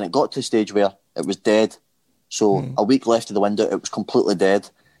updated, and it got to the stage where it was dead. So a week left of the window, it was completely dead,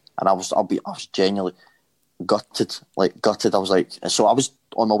 and I was genuinely gutted. I was like, so I was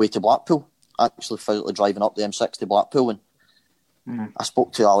on my way to Blackpool, actually physically driving up the M6 to Blackpool, and I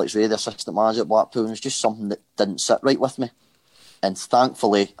spoke to Alex Ray, the assistant manager at Blackpool, and it was just something that didn't sit right with me. And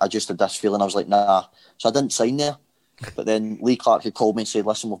thankfully, I just had this feeling. I was like, nah. So I didn't sign there. But then Lee Clark had called me and said,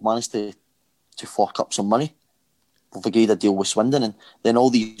 listen, we've managed to fork up some money. We've agreed a deal with Swindon. And then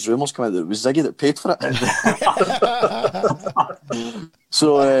all these rumours come out that it was Ziggy that paid for it.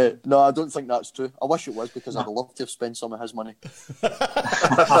 So, no, I don't think that's true. I wish it was, because I'd love to have spent some of his money.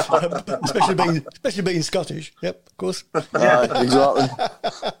 especially being Scottish. Yep, of course. Exactly.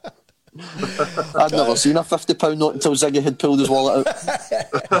 I'd never seen a £50 note until Ziggy had pulled his wallet out.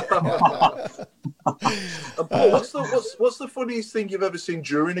 Paul, what's the funniest thing you've ever seen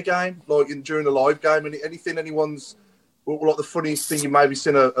during a game, like during a live game? Anything anyone's, like the funniest thing you maybe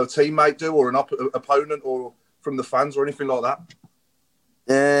seen a teammate do, or an opponent, or from the fans, or anything like that?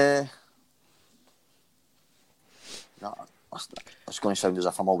 No, it's going to sound as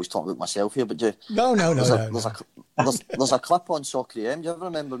if I'm always talking about myself here, but no. There's a clip on Soccer AM. Do you ever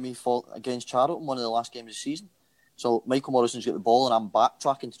remember me fall against Charlton, one of the last games of the season? So Michael Morrison's got the ball and I'm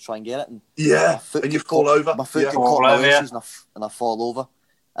backtracking to try and get it, and and you fall over. My foot got caught my laces and I fall over.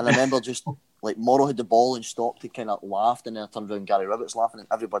 And I remember just like Morrow had the ball and stopped. He kind of laughed, and then I turned around, Gary Ribbett's laughing, and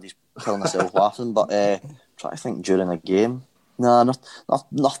everybody's killing themselves laughing. But trying to think during a game,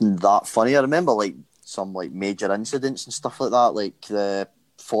 nothing that funny. I remember like some like major incidents and stuff like that, like the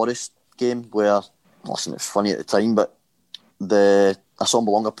Forest game where, listen, it's funny at the time, but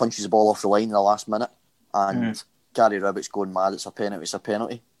Assombalonga punches the ball off the line in the last minute, and Gary Ribbett's going mad. It's a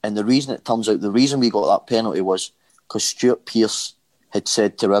penalty. And the reason we got that penalty was because Stuart Pearce had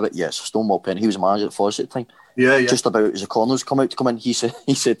said to Ribbett, it's a Stonewall penalty. He was a manager at Forest at the time. Just about as the corners come in, he said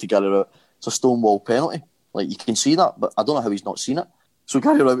to Gary Ribett, it's a Stonewall penalty. Like, you can see that, but I don't know how he's not seen it. So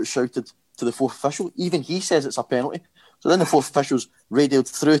Gary Ribett shouted to the fourth official, even he says it's a penalty. So then the fourth officials radioed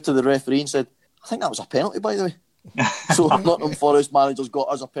through to the referee and said, I think that was a penalty, by the way. So Nottingham Forest managers got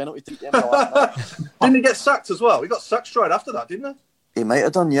us a penalty. Didn't he get sacked as well? He got sacked straight after that, didn't he? He might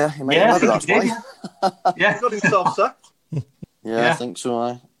have done, yeah. He might have. That's why. He got himself sacked. I think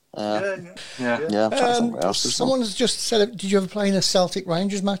so. Someone's just said, did you ever play in a Celtic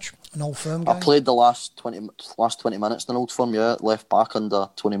Rangers match? An Old Firm game? I played the last 20 minutes in an Old Firm, left back under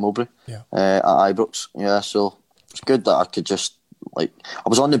Tony Mowbray at Ibrox. So it's good that I could just, like, I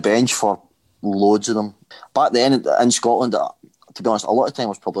was on the bench for loads of them. Back then in Scotland, to be honest, a lot of time I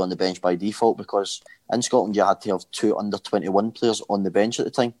was probably on the bench by default, because in Scotland you had to have 2 under-21 players on the bench at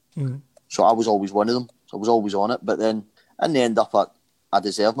the time. So I was always one of them. So I was always on it. But then in the end I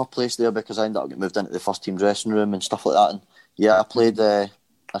deserved my place there, because I ended up getting moved into the first team dressing room and stuff like that. And I played.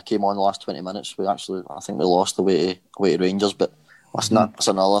 I came on the last 20 minutes. I think we lost away to Rangers, but that's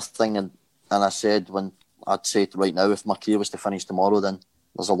another thing. And I said, when I'd say right now, if my career was to finish tomorrow, then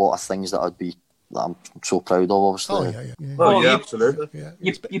there's a lot of things that I'm so proud of, obviously. Absolutely. Yeah.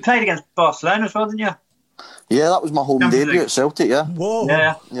 You played against Barcelona as well, didn't you? Yeah, that was my home debut at Celtic. Yeah. Whoa.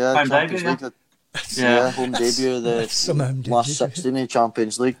 Yeah. Home Champions debut. League. Home debut. The last 16 in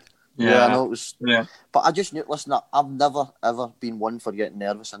Champions League. I know it was. Yeah. But I just knew. Listen, I've never ever been one for getting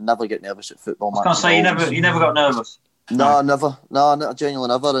nervous. I never get nervous at football matches. I was going to say you never got nervous. No, never. No, genuinely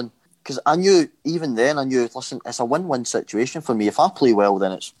never. And because I knew, even then, listen, it's a win-win situation for me. If I play well,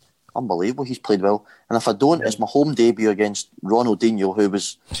 then it's unbelievable. He's played well, and if I don't, it's my home debut against Ronaldinho, who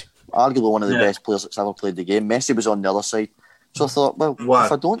was arguably one of the best players that's ever played the game. Messi was on the other side, so I thought, well,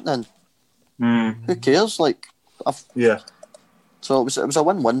 if I don't, then Who cares? Like, So it was a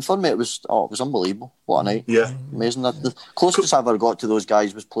win-win for me. It was unbelievable. What a night! Yeah, amazing. The closest I ever got to those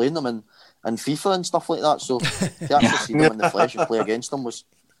guys was playing them in FIFA and stuff like that. So to actually see them in the flesh and play against them was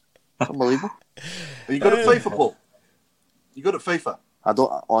unbelievable. Are you good at FIFA, Paul? You good at FIFA? I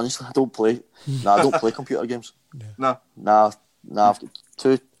don't play. No, I don't play computer games. No. I've got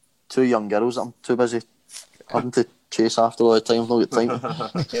two young girls that I'm too busy having to chase after all the time. I've not got time.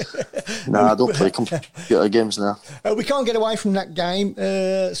 I don't play computer games now. We can't get away from that game.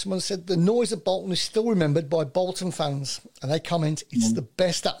 Someone said the noise at Bolton is still remembered by Bolton fans, and they comment it's the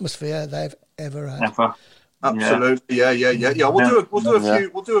best atmosphere they've ever had. Never. Absolutely, yeah.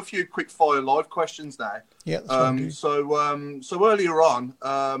 We'll do a few quick fire live questions now. Yeah. That's so earlier on,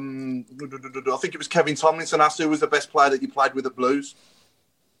 I think it was Kevin Tomlinson asked who was the best player that you played with at Blues.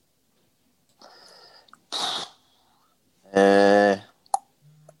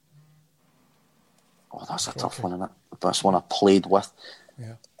 That's a tough one, isn't it? The best one I played with.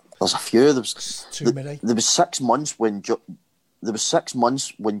 Yeah. There's a few. Too many. There was 6 months when John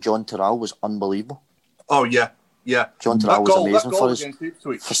Terrell was unbelievable. Oh yeah. John Terrell was amazing for us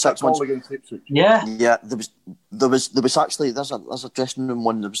for 6 months. Yeah. There was actually there's a dressing room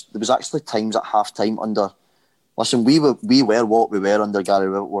one. There was actually times at half time under. Listen, we were what we were under Gary.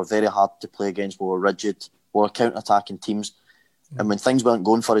 We were very hard to play against. We were rigid. We were counter-attacking teams. And when things weren't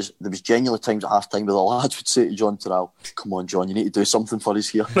going for us, there was genuinely times at half time where the lads would say to John Terrell, "Come on, John, you need to do something for us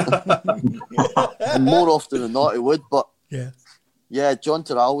here." And more often than not, it would. But yeah, John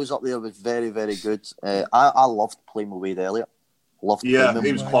Terrell was up there, was very, very good. I loved playing with Wade Elliott. Loved playing him.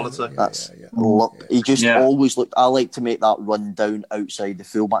 He was quality. He just always looked. I like to make that run down outside the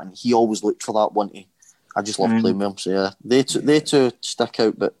fullback, and he always looked for that one. I just loved playing with him. So yeah, they two stick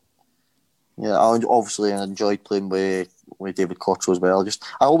out. But yeah, I enjoyed playing with David Cottrell as well.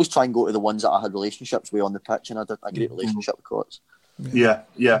 I always try and go to the ones that I had relationships with on the pitch, and I did a great relationship with Cottrell. Yeah.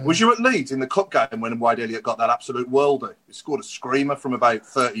 Was you at Leeds in the cup game when Wade Elliott got that absolute worldie? He scored a screamer from about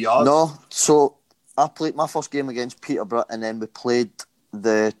 30 yards. No, so I played my first game against Peterborough, and then we played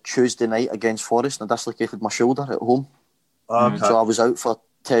the Tuesday night against Forest, and I dislocated my shoulder at home. Okay. So I was out for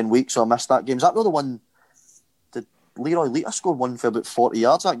 10 weeks, so I missed that game. Is that the one? Did Leroy Lita score one for about 40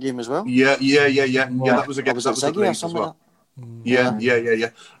 yards that game as well? Yeah. That was against Leeds as well. Yeah.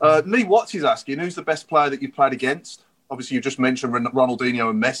 Lee Watts is asking, who's the best player that you've played against? Obviously, you just mentioned Ronaldinho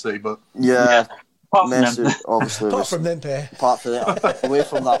and Messi, but... Yeah, Messi, obviously. Apart from them pair. Apart from that, away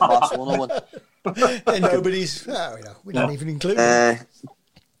from that Barcelona one. And nobody's... we don't even include them.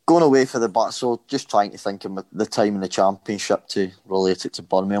 Going away for the... So just trying to think of the time in the Championship to relate it to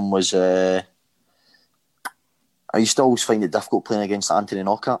Birmingham was... I used to always find it difficult playing against Anthony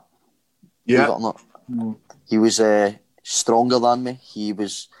Knockaert. Yeah. Believe it or not. He was stronger than me.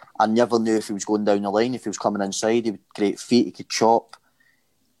 I never knew if he was going down the line, if he was coming inside. He had great feet, he could chop.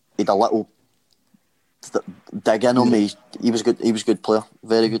 He had a little dig in on me. He was good. He was a good player,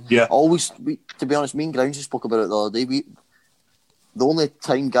 very good. Yeah. To be honest, me and Groundsy spoke about it the other day. The only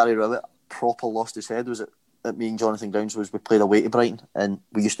time Gary Rowett proper lost his head was at me and Jonathan Grounds was we played away to Brighton, and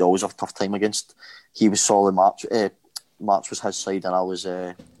we used to always have a tough time against. He was solid March. March was his side, and I was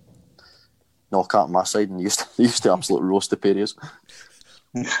Knockaert on my side, and he used to absolutely roast the Perriers.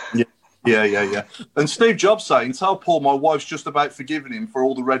 Yeah. And Steve Jobs saying, "Tell Paul my wife's just about forgiven him for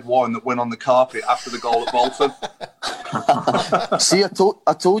all the red wine that went on the carpet after the goal at Bolton." See, I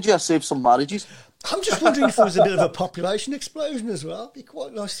told you I saved some marriages. I'm just wondering if there was a bit of a population explosion as well. It'd be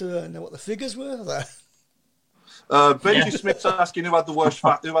quite nice to know what the figures were there. Benji Smith's asking who had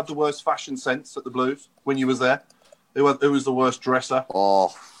the worst fashion sense at the Blues when you was there. Who was the worst dresser?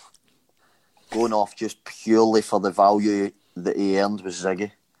 Oh, going off just purely for the value that he earned was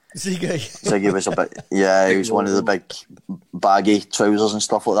Ziggy. Ziggy was a bit, he was one of the big baggy trousers and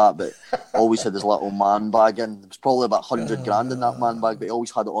stuff like that, but always had his little man bag in. There was probably about 100 grand in that man bag, but he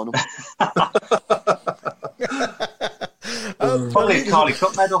always had it on him. Probably a Carly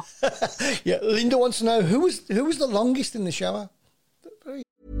Cup medal. Yeah, Linda wants to know who was the longest in the shower.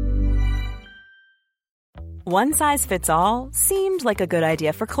 One size fits all seemed like a good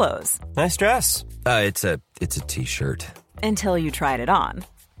idea for clothes. Nice dress. It's a t-shirt. Until you tried it on.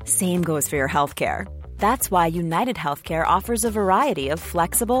 Same goes for your healthcare. That's why United Healthcare offers a variety of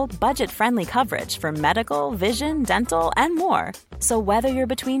flexible, budget-friendly coverage for medical, vision, dental, and more. So whether you're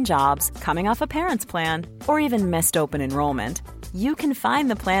between jobs, coming off a parent's plan, or even missed open enrollment, you can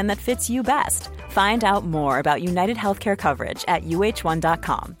find the plan that fits you best. Find out more about United Healthcare coverage at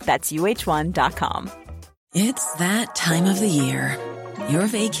uh1.com. That's uh1.com. It's that time of the year. Your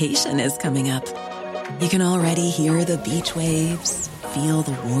vacation is coming up. You can already hear the beach waves, feel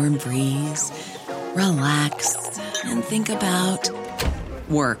the warm breeze, relax, and think about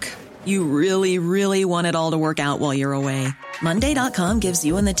work. You really, really want it all to work out while you're away. Monday.com gives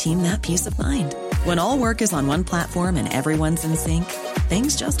you and the team that peace of mind. When all work is on one platform and everyone's in sync,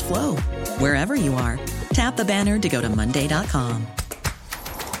 things just flow. Wherever you are, tap the banner to go to Monday.com.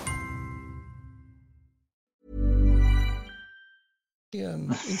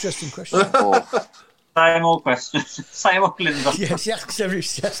 Interesting question. Same old question. Same old Linda. Yes, she asks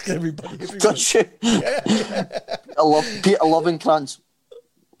everybody. Does she? I love Peter Lovencrantz.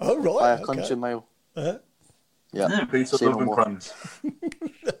 Oh, right. By a country mile. Yeah. Peter Lovencrantz.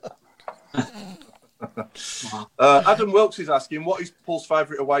 Adam Wilkes is asking, what is Paul's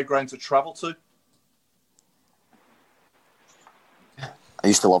favourite away ground to travel to? I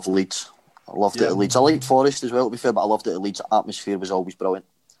used to love Leeds. I loved it at Leeds. I liked Forest as well, to be fair, but I loved it at Leeds. The atmosphere was always brilliant.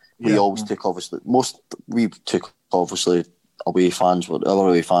 We always took, obviously, away fans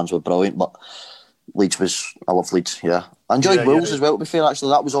were brilliant, but Leeds was, I love Leeds, yeah. I enjoyed Wolves as well, to be fair,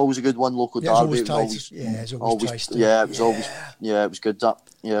 actually. That was always a good one, local derby. It was always it was good.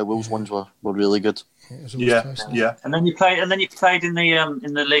 Wolves ones were really good. Yeah. And then you played in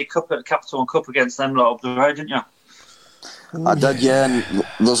the League Cup at Capital One Cup against them lot up the road, didn't you? Ooh, I did, yeah. And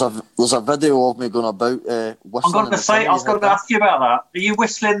there's a video of me going about whistling. I was going to ask you about that. Are you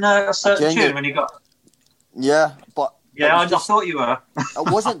whistling a certain tune when you got? Yeah, but I thought you were.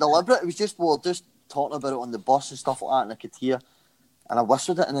 It wasn't deliberate. It was just just talking about it on the bus and stuff like that, and I could hear, and I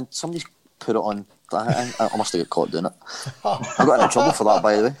whistled it, and then somebody put it on. I must have got caught doing it. I got into trouble for that,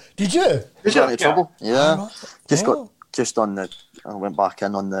 by the way. Did you? I got into trouble. Yeah, I went back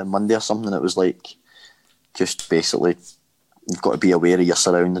in on the Monday or something, and it was like, just basically, you've got to be aware of your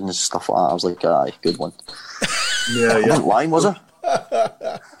surroundings and stuff like that. I was like, aye, good one. Yeah. I wasn't lying, was I?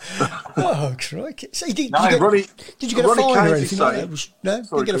 Oh, crikey. So did you get a fine or anything like that? No? You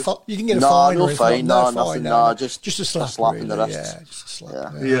didn't get a fine or anything? No, just a slap in the wrist. Yeah, just a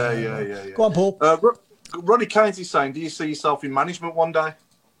slap. Yeah. Go on, Paul. Ronnie Keynes is saying, do you see yourself in management one day?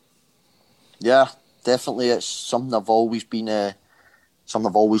 Yeah, definitely. It's something I've always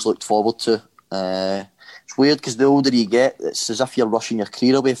looked forward to. It's weird because the older you get, it's as if you're rushing your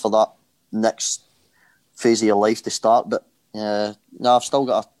career away for that next phase of your life to start. But I've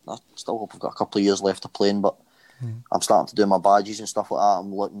still I still hope I've got a couple of years left of playing, but I'm starting to do my badges and stuff like that.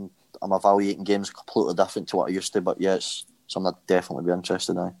 I'm evaluating games completely different to what I used to, but yeah, it's something I'd definitely be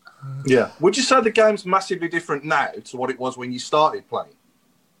interested in. Yeah. Would you say the game's massively different now to what it was when you started playing?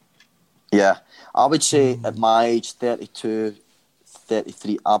 Yeah, I would say at my age, 32,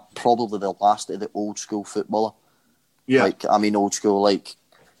 33, I'm probably the last of the old school footballer. Yeah. Old school, like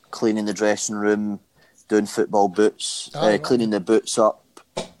cleaning the dressing room, doing football boots, cleaning the boots up.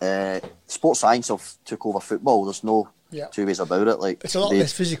 Sports science have took over football. There's no two ways about it. Like, it's a lot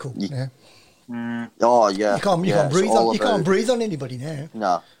less physical. Oh yeah. You can't breathe on. You can't breathe on anybody now.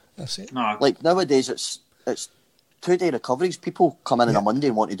 No. That's it. No. Like nowadays, it's 2-day recoveries. People come in on a Monday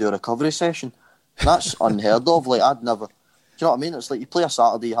and want to do a recovery session. That's unheard of. Like, I'd never. Do you know what I mean? It's like you play a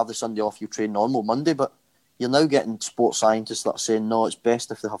Saturday, you have the Sunday off, you train normal Monday, but you're now getting sports scientists that are saying no, it's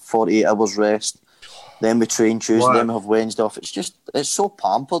best if they have 48 hours rest. Then we train Tuesday, then we have Wednesday off. It's so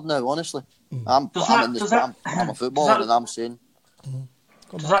pampered now, honestly. I'm a footballer and I'm saying.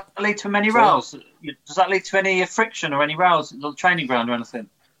 Does that lead to many rows? Does that lead to any friction or any rows in the training ground or anything?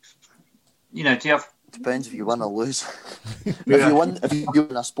 Do you have? Depends if you win or lose. If you win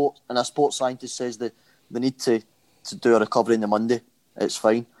in a sports scientist says that they need to do a recovery on the Monday, it's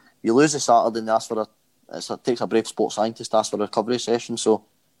fine. You lose the Saturday and they ask for it takes a brave sports scientist to ask for a recovery session. So,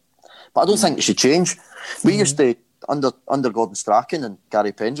 but I don't think it should change. We used to under Gordon Strachan and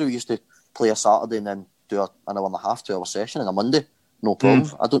Gary Pendry, we used to play a Saturday and then do an hour and a half, 2 hour session on a Monday. No problem.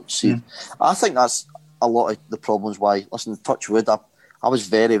 I don't see. I think that's a lot of the problems why. Listen, touch wood. I was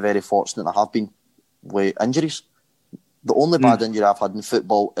very, very fortunate. I have been with injuries. The only bad injury I've had in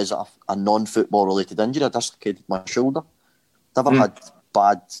football is a non-football related injury. I dislocated my shoulder. Never had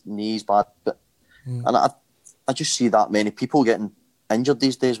bad knees, and I just see that many people getting injured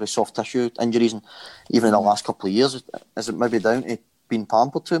these days with soft tissue injuries, and even in the last couple of years, is it maybe down to being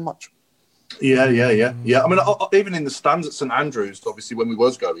pampered too much? Yeah. I mean, even in the stands at St Andrews, obviously, when we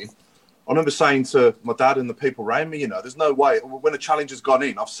was going, I remember saying to my dad and the people around me, there's no way, when a challenge has gone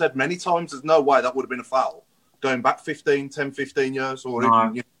in, I've said many times, there's no way that would have been a foul going back 10, 15 years, or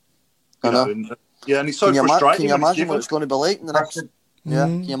even, and it's so frustrating. Can you imagine what it's going to be like in the next?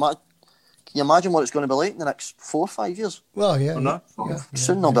 Can you imagine what it's going to be like in the next 4 or 5 years? Well, yeah.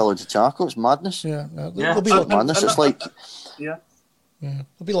 Soon they'll be able to tackle. It's madness. It'll be like madness. It's like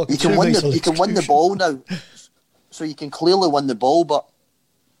it'll be like you can win the ball now. So you can clearly win the ball, but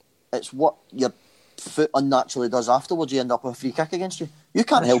it's what your foot unnaturally does afterwards. You end up with a free kick against you. You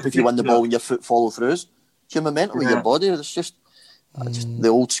can't help if you win the ball and your foot follow throughs. It's your momentum with your body. It's just the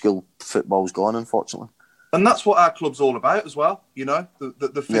old school football's gone, unfortunately. And that's what our club's all about as well. You know, the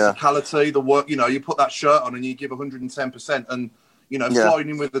physicality, the work. You know, you put that shirt on and you give 110%, and you know, flying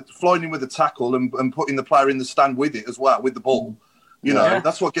in with the tackle and putting the player in the stand with it as well, with the ball. You know,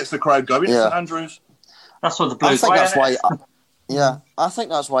 that's what gets the crowd going. St Andrews. That's what the Blues. I think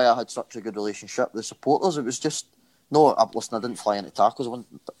that's why I had such a good relationship with the supporters. It was just I didn't fly into tackles.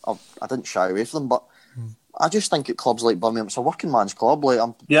 I didn't shy away from them, but I just think at clubs like Birmingham, it's a working man's club. Like,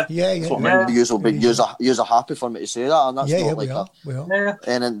 you're happy for me to say that, and that's not like that. We are.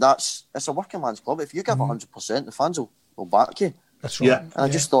 And it's a working man's club. If you give 100%, the fans will back you. That's right. Yeah. And I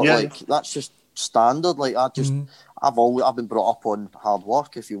just thought that's just standard. Like I've been brought up on hard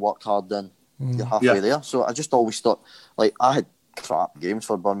work. If you work hard, then you're halfway there. So I just always thought, like, I had crap games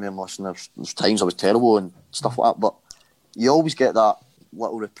for Birmingham. Listen, there's times I was terrible and stuff like that, but you always get that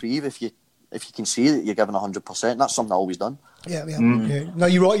little reprieve if you can see that you're giving 100%. That's something I've always done. Yeah. No,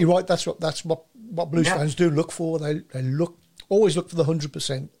 you're right. That's what Blues fans do look for. They always look for the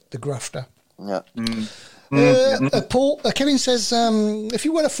 100%, the grafter. Yeah. Paul, Kevin says, if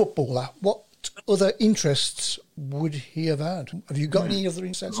you were a footballer, what other interests would he have had? Have you got any other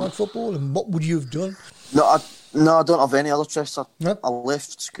interests outside football, and what would you have done? No, I don't have any other interests. No? I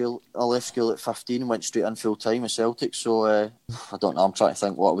left school at 15 and went straight in full time at Celtic. So I don't know. I'm trying to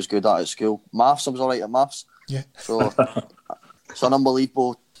think what I was good at school. Maths, I was all right at maths. Yeah. So it's an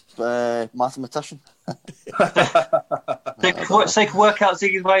unbelievable mathematician. They can work out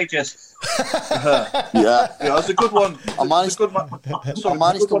Ziggy's wages. Yeah, that's a good one. I managed to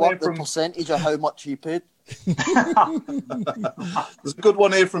work the percentage of how much he paid. There's a good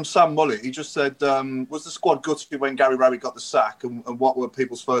one here from Sam Mullet. He just said, was the squad gutted when Gary Rowett got the sack, and what were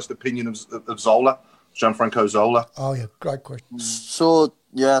people's first opinion of Zola, Gianfranco Zola? Oh yeah, great question. So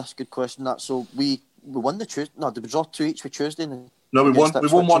yeah, that's a good question. So we won the Tuesday. No, did we draw 2 each for Tuesday? No, we won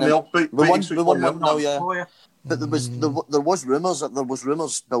 1-0. We won 1-0, yeah. Oh, yeah. But there was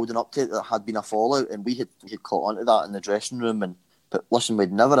rumours building up to it that there had been a fallout, and we had caught onto that in the dressing room. But listen,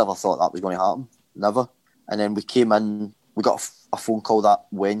 we'd never ever thought that was going to happen, never. And then we came in, we got a phone call that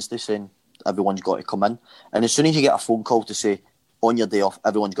Wednesday saying everyone's got to come in. And as soon as you get a phone call to say on your day off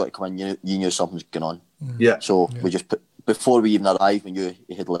everyone's got to come in, you knew something's going on. Yeah. So we just before we even arrived, we knew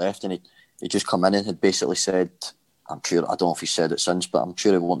he had left, and he just come in and had basically said, I'm sure, I don't know if he said it since, but I'm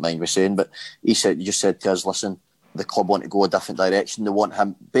sure he won't mind me saying, but he just said to us, listen, the club want to go a different direction. They want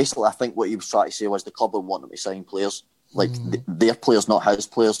him. Basically, I think what he was trying to say was the club would want him to sign players, like their players, not his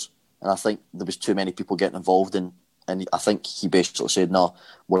players. And I think there was too many people getting involved, and I think he basically said, no,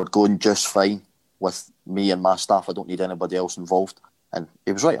 we're going just fine with me and my staff. I don't need anybody else involved. And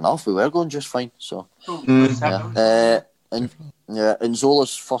he was right enough. We were going just fine. So, And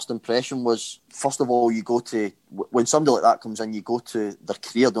Zola's first impression was, first of all, you go to, when somebody like that comes in, you go to their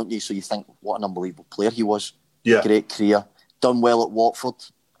career, don't you? So you think, what an unbelievable player he was. Yeah. Great career. Done well at Watford.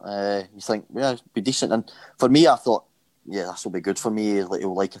 You think, yeah, it'd be decent. And for me, I thought, yeah, this will be good for me.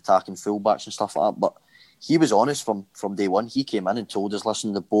 He'll like attacking fullbacks and stuff like that. But he was honest from day one. He came in and told us,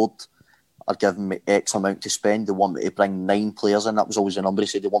 listen, the board are giving me X amount to spend. They want me to bring 9 players in. That was always the number. He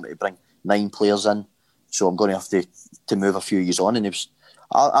said they want me to bring 9 players in. So I'm going to have to move a few years on. And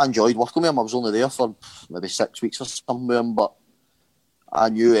I enjoyed working with him. I was only there for maybe 6 weeks or something with him, but I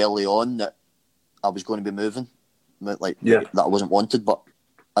knew early on that I was going to be moving, that I wasn't wanted. But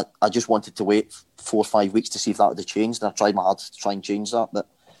I just wanted to wait 4 or 5 weeks to see if that would have changed. And I tried my hardest to try and change that, but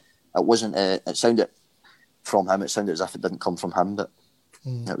it wasn't. It sounded from him. It sounded as if it didn't come from him, but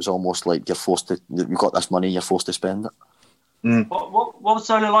it was almost like you're forced to. You've got this money, you're forced to spend it. What was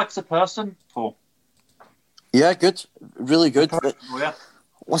Zola like as a person, Paul? Yeah, good. Really good. Oh, yeah.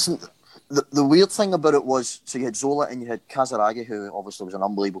 Listen, the weird thing about it was, so you had Zola and you had Casaraghi, who obviously was an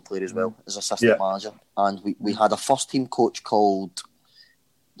unbelievable player as well, as assistant manager. And we had a first-team coach called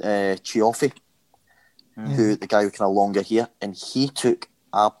Chioffi, who the guy with kind of longer hair, and he took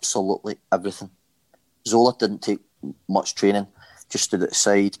absolutely everything. Zola didn't take much training, just stood at the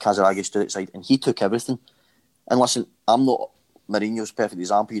side. Casaraghi stood at the side, and he took everything. And listen, I'm not... Mourinho's a perfect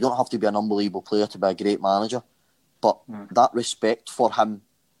example. You don't have to be an unbelievable player to be a great manager, but that respect for him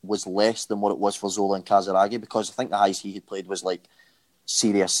was less than what it was for Zola and Casaraghi, because I think the highest he had played was like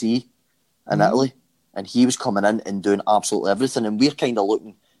Serie C in Italy, and he was coming in and doing absolutely everything, and we're kind of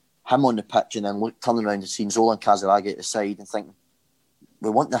looking him on the pitch and then turning around and seeing Zola and Casaraghi at the side and thinking, we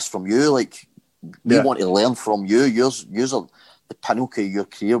want this from you, like we want to learn from you. Yours are the pinnacle of your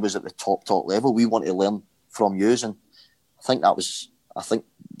career was at the top level. We want to learn from yous, and I think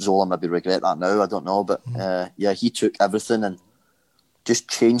Zola maybe regret that now, I don't know, but he took everything and just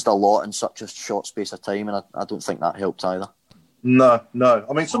changed a lot in such a short space of time, and I don't think that helped either. No.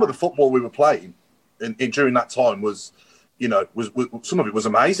 I mean, some of the football we were playing during that time was some of it was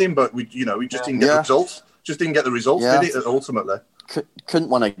amazing, but we just didn't get the results. Just didn't get the results, did it? Ultimately, couldn't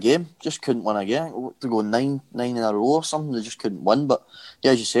win a game. Just couldn't win a game. To go nine in a row or something, they just couldn't win. But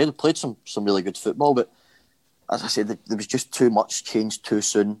as you said, they played some really good football. But as I said, there was just too much change too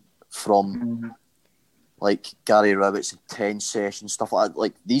soon from like Gary Rowett's intense sessions, stuff like that.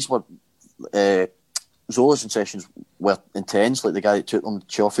 Like these were Zola's sessions were intense. Like the guy that took them to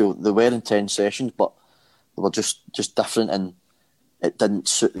Sheffield, they were intense sessions, but they were just different, and it didn't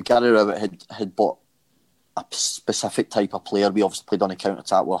suit. Gary Rowett had bought a specific type of player. We obviously played on a counter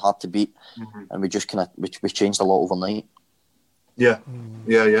attack, were hard to beat, and we just we changed a lot overnight. Yeah,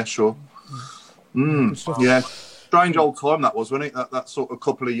 sure. Yeah, strange old time that was, wasn't it? That sort of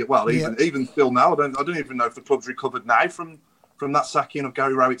couple of years. Well, even still now, I don't even know if the club's recovered now from that sacking of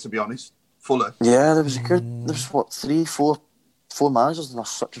Gary Rowett. To be honest, fully. Yeah, there was what 4 managers in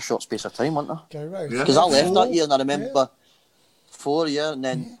such a short space of time, weren't there? Gary Rowett. Because I left that year, and I remember 4 years, and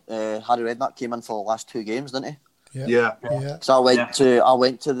then Harry Redknapp came in for the last 2 games, didn't he? Yeah. So I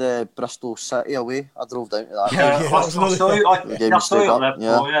went to the Bristol City away. I drove down to that. I saw you on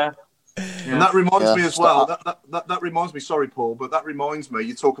that. And that reminds me as well. That reminds me. Sorry, Paul, but that reminds me.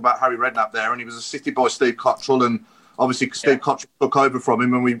 You talk about Harry Redknapp there, and he was assisted by Steve Cottrell, and obviously Steve Cottrell took over from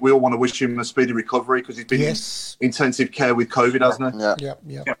him, and we all want to wish him a speedy recovery because he's been in intensive care with COVID, hasn't he? Yeah.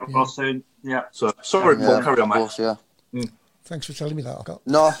 Soon. Yeah. So sorry, Paul. Carry on, mate. Course, Thanks for telling me that.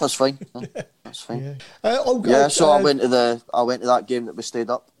 No, that's fine. That's fine. So I went to that game that we stayed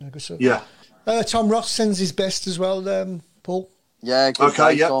up. Yeah. Tom Ross sends his best as well, Paul. Yeah. Good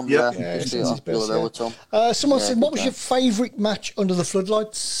okay. guy, Tom. He sends his best. Tom. Someone said, "What was your favourite match under the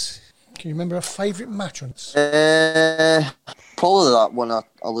floodlights?" Can you remember a favourite match on it? Probably that one I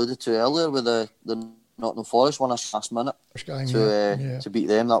alluded to earlier with the Nottingham Forest one last minute to beat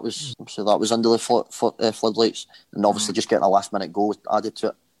them. That was under the floodlights, and obviously just getting a last minute goal added to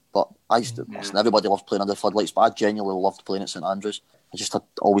it. But I used to listen. Everybody loved playing under the floodlights, but I genuinely loved playing at St Andrews. I just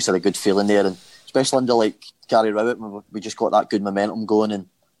always had a good feeling there, and especially under like Gary Rowett, we just got that good momentum going, and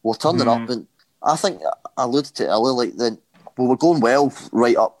we're turning up. And I think I alluded to it earlier, like we were going well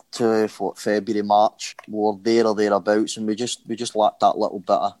right up to February, March. We were there or thereabouts, and we just lacked that little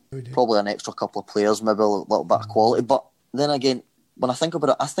bit of probably an extra couple of players, maybe a little bit of quality. But then again, when I think about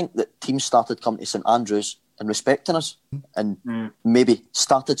it, I think that teams started coming to St Andrews and respecting us, and maybe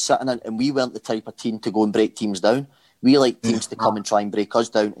started sitting in, and we weren't the type of team to go and break teams down. We like teams to come and try and break us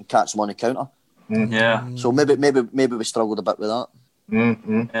down and catch them on the counter. Yeah. So maybe we struggled a bit with that.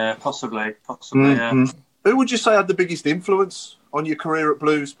 Yeah, possibly. Yeah. Who would you say had the biggest influence on your career at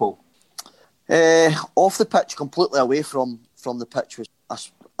Blues, Paul? Off the pitch, completely away from the pitch. I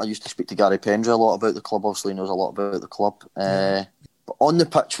used to speak to Gary Pendry a lot about the club. Obviously, he knows a lot about the club. But on the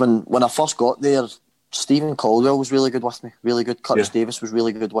pitch, when I first got there, Stephen Caldwell was really good with me. Really good. Curtis Davis was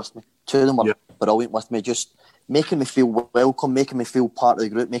really good with me. 2 of them were brilliant with me. Just making me feel welcome, making me feel part of the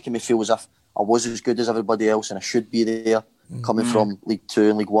group, making me feel as if I was as good as everybody else and I should be there, coming from League 2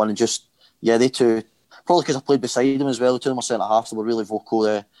 and League 1. And just, they two, probably because I played beside them as well, the 2 of them were centre-halves, they were really vocal.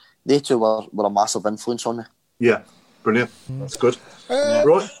 They two were a massive influence on me. Yeah, brilliant. That's good.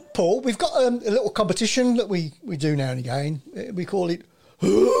 Right. Paul, we've got a little competition that we do now and again. We call it...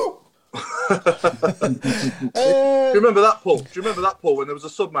 Do you remember that, Paul? When there was a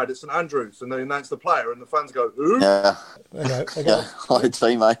sub made at St Andrews and they announced the player and the fans go, "Who?" Yeah. They go. All the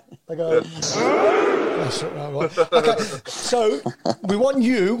time, mate. They go. That's right. Okay, so we want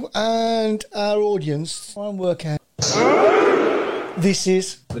you and our audience to try and work out. This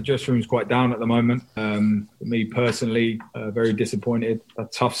is... The dressing room's quite down at the moment. For me personally, very disappointed. A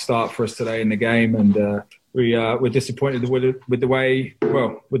tough start for us today in the game, and we're disappointed with the way.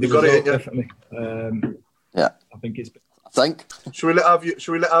 Well, with the result, definitely. I think. Should we let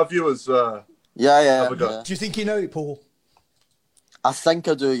our viewers? Have a go? Do you think you know it, Paul? I think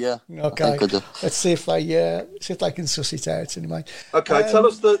I do. Yeah. Okay. I think I do. Let's see if they can suss it out anyway. Okay. Tell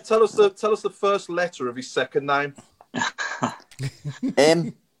us the first letter of his second name.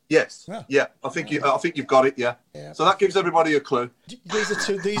 M. Yes. Yeah. I think you've got it. Yeah. So that gives everybody a clue. These are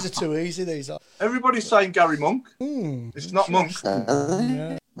too easy. These are. Everybody's saying Gary Monk. It's not Monk.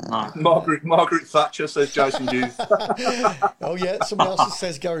 Margaret Thatcher, says Jason Hughes. Oh yeah, somebody else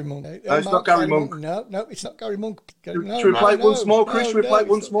says Gary Monk. No, it's not Gary Monk. No, it's not Gary Monk. Should we play it once more, Chris? Should we play it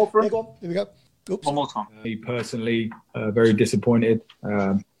once more for him? Here we go. Oops. One more time. Me personally, very disappointed.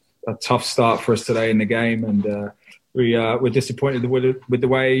 tough start for us today in the game, and we're disappointed with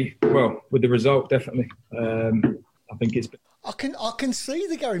the result. Definitely, I think it's. I can see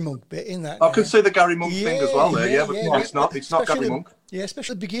the Gary Monk bit in that. I can see the Gary Monk thing as well there. But it's not Gary Monk. Yeah,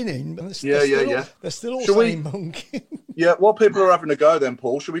 especially at the beginning. They're still all saying Monk. Yeah, while people are having a go, then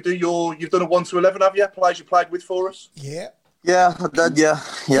Paul, should we do you've done a 1 to 11, have you? Players you played with for us? Yeah. Yeah, I did. Yeah.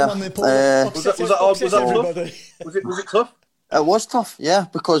 Come on then, Paul. Was that tough? Was it tough? It was tough, yeah,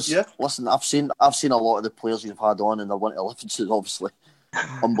 because listen, I've seen a lot of the players you've had on, and they're 1 to 11s, obviously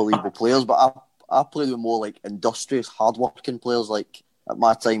unbelievable players. But I played with more like industrious, hard-working players. Like at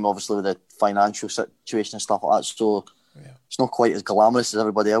my time, obviously with the financial situation and stuff like that, so it's not quite as glamorous as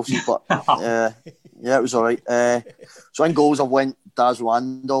everybody else's. But it was all right. So in goals, I went Daz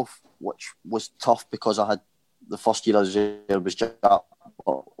Randolph, which was tough because I had the first year I was there was Jack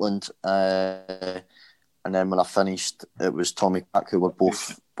Butland. And then when I finished, it was Tommy Pack, who were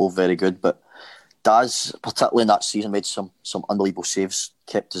both very good. But Daz, particularly in that season, made some unbelievable saves,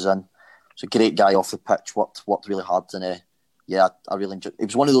 kept us in. He's a great guy off the pitch, worked really hard. And I really enjoyed it. It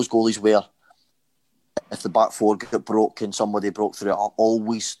was one of those goalies where if the back four got broke and somebody broke through it, I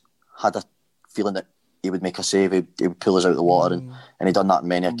always had a feeling that he would make a save, he would pull us out of the water. And he'd done that on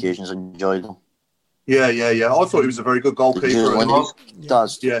many occasions and enjoyed him. Yeah. I thought he was a very good goalkeeper. He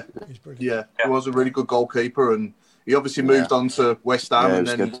was a really good goalkeeper, and he obviously moved on to West Ham, and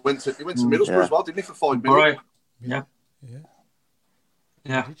then he went to Middlesbrough as well, didn't he, for 5 million?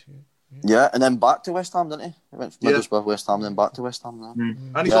 Yeah, and then back to West Ham, didn't he? He went from Middlesbrough, West Ham, then back to West Ham.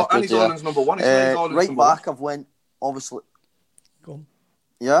 And he's Ireland's number one. Right back, I've went obviously. Go on.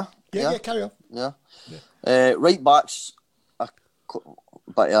 Yeah, carry on. Yeah. Right backs,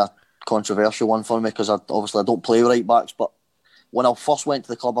 controversial one for me because I don't play right backs, but when I first went to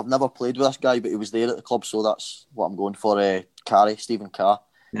the club, I've never played with this guy, but he was there at the club, so that's what I'm going for. Stephen Carr,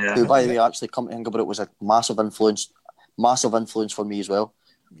 who, by the way, actually, come to think about it, was a massive influence for me as well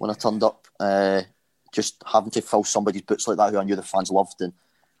when I turned up. Just having to fill somebody's boots like that, who I knew the fans loved, and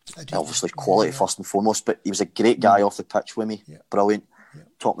obviously quality first and foremost. But he was a great guy off the pitch with me, brilliant.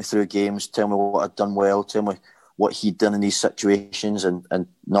 Talked me through games, tell me what I'd done well, tell me what he'd done in these situations, and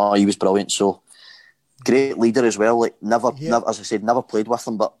no, he was brilliant. So great leader as well. Like never, as I said, never played with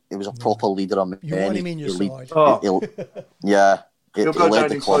him, but he was a proper leader. You want him in your side. He'll go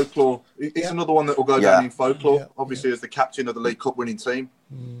down in folklore. He's another one that will go down in folklore. Obviously, as the captain of the League Cup winning team.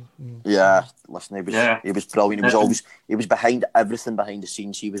 Yeah, listen, he was brilliant. He was behind everything behind the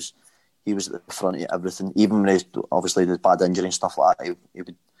scenes. He was at the front of everything. Even when obviously the bad injury and stuff like that,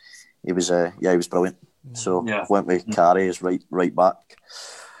 he was brilliant. So I went with Carey as right back.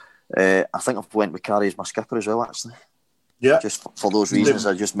 I think I've went with Carey as my skipper as well, actually. Yeah. Just for those reasons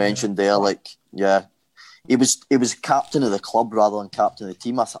I just mentioned there. He was captain of the club rather than captain of the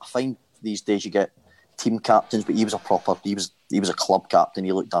team. I find these days you get team captains, but he was a club captain.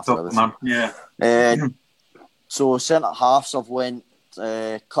 He looked after everything. Yeah. So centre halves, I've went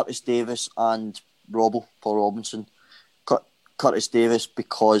Curtis Davis and Paul Robinson. Curtis Davis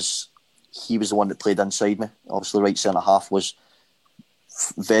because he was the one that played inside me. Obviously, right centre half was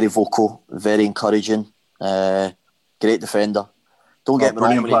very vocal, very encouraging, great defender. Don't get me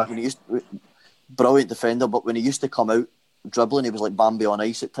wrong, brilliant defender, but when he used to come out dribbling, he was like Bambi on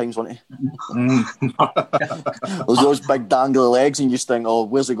ice at times, wasn't he? Those big dangly legs, and you just think, oh,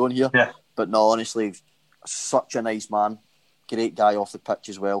 where's he going here? Yeah. But no, honestly, such a nice man, great guy off the pitch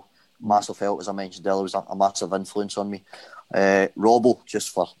as well. Massive help, as I mentioned earlier, was a massive influence on me. Robbo, just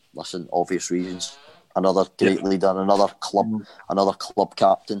for obvious reasons, another great leader, another club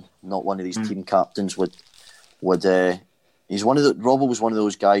captain, not one of these team captains. Robbo was one of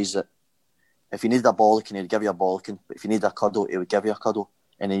those guys that if you needed a bollock, he'd give you a bollock, but if you needed a cuddle, he would give you a cuddle,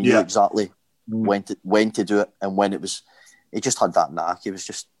 and he knew exactly when to do it and when it was. He just had that knack. He was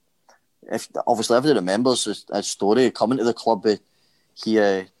just, obviously everybody remembers his story coming to the club. I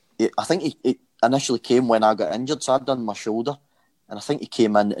think he initially came when I got injured, so I'd done my shoulder, and I think he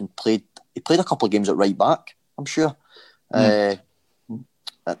came in and played. He played a couple of games at right back, I'm sure, and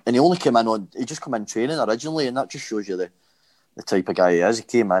he only came in he just come in training originally, and that just shows you the type of guy he is. He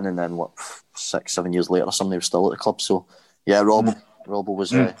came in, and then 6-7 years later, or something, he was still at the club. So yeah, Robbo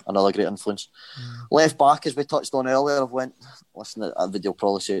was another great influence. Left back, as we touched on earlier, I've went. Listen, a video will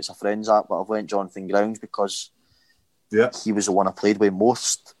probably say it's a friend's app, but I've went Jonathan Grounds because he was the one I played with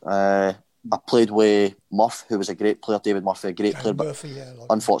most. I played with Murph, who was a great player. David Murphy, a great player, but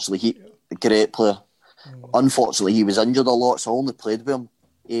unfortunately, a great player. Unfortunately, he was injured a lot, so I only played with him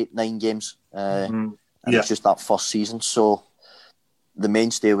 8-9 games, and it's just that first season. So the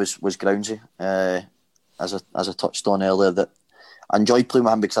mainstay was Groundsy, as I touched on earlier. That enjoyed playing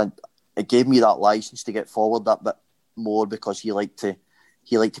with him because it gave me that license to get forward that bit more, because he liked to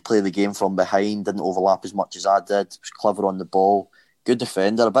play the game from behind, didn't overlap as much as I did, was clever on the ball, good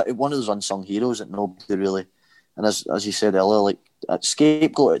defender, a bit one of those unsung heroes that nobody really, and as you said earlier, like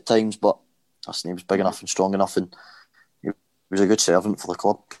scapegoat at times, but he was big enough and strong enough, and he was a good servant for the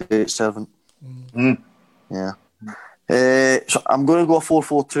club, great servant. Yeah. So I'm going to go a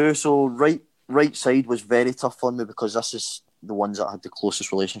 4-4-2. So right side was very tough on me, because this is the ones that I had the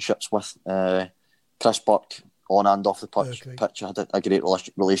closest relationships with. Chris Burke, on and off the pitch, I had a great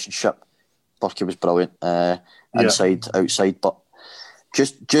relationship. Burke was brilliant, inside, outside, but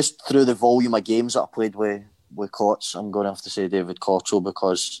just through the volume of games that I played with Cots, I'm going to have to say David Cottrell,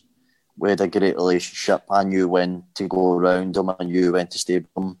 because we had a great relationship. I knew when to go around him, I knew when to stay with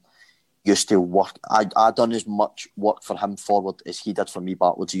him. Used to work. I'd done as much work for him forward as he did for me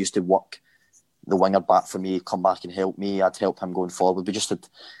backwards. He used to work the winger back for me, come back and help me. I'd help him going forward. We just had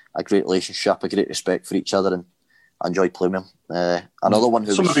a great relationship, a great respect for each other, and I enjoyed playing with him. Another one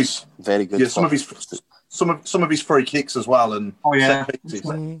who was very good. Yeah, some of his free kicks as well, and set pieces.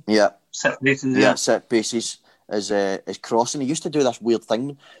 Set pieces. His crossing. He used to do this weird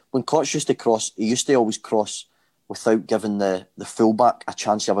thing when Cots used to cross. He used to always cross without giving the fullback a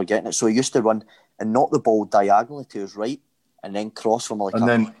chance of ever getting it. So he used to run and knock the ball diagonally to his right, and then cross from like.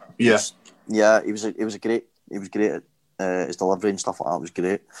 And he was great. He was great at his delivery and stuff like that. It was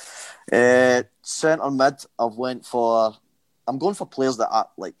great. Centre mid, I'm going for players that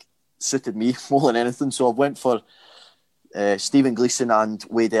suited me more than anything. So I went for Stephen Gleeson and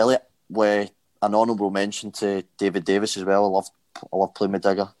Wade Elliott, with an honourable mention to David Davis as well. I loved playing with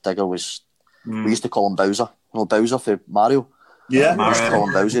Digger. Digger was, we used to call him Bowser. Bowser for Mario. Yeah. We used to call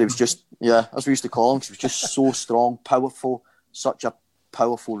him Bowser. He was just, that's what we used to call him, because he was just so strong, powerful, such a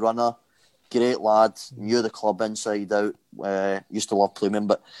powerful runner, great lad, knew the club inside out, used to love playing him.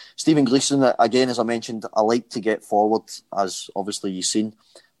 But Stephen Gleeson, again, as I mentioned, I like to get forward, as obviously you've seen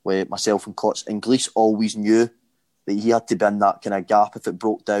with myself and Cots, and Gleeson always knew that he had to be in that kind of gap if it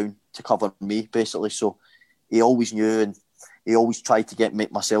broke down to cover me, basically. So he always knew, and he always tried to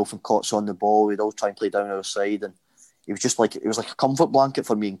make myself and Cots on the ball. He'd always try and play down our side, and it was like a comfort blanket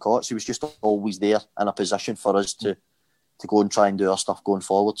for me and Cots. He was just always there in a position for us to go and try and do our stuff going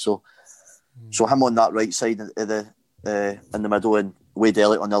forward. So him on that right side in the middle, and Wade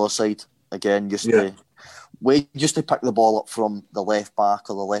Elliott on the other side again. Wade used to pick the ball up from the left back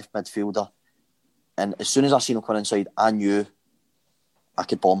or the left midfielder, and as soon as I seen him come inside, I knew I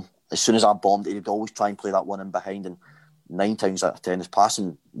could bomb. As soon as I bombed, he'd always try and play that one in behind, and 9 times out of 10, his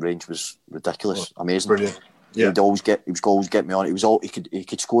passing range was ridiculous, amazing. Brilliant. Yeah. He would always get me on. He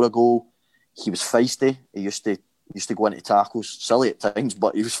could score a goal. He was feisty. He used to go into tackles, silly at times,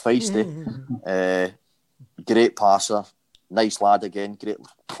 but he was feisty. Great passer, nice lad again, great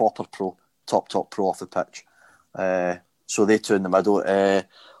proper pro, top pro off the pitch. So they two in the middle.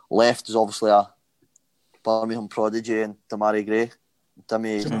 Left is obviously a Birmingham prodigy and Damari Gray. The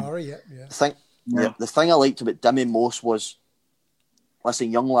thing I liked about Dimmy most was,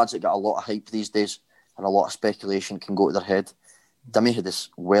 listen, young lads that get a lot of hype these days and a lot of speculation can go to their head. Dimmy had this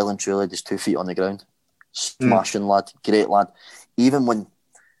well and truly his 2 feet on the ground. Smashing lad, great lad. Even when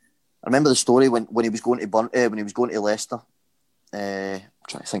I remember the story when he was going to Leicester. I'm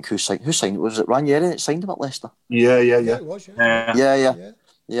trying to think who signed it. Was it Ranieri that signed him at Leicester? Yeah. It was, yeah.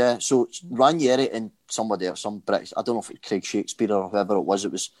 Yeah. So Ranieri and somebody else, some British, I don't know if it was Craig Shakespeare or whoever it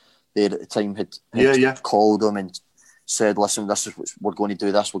was there at the time had called him and said, listen, this is what we're going to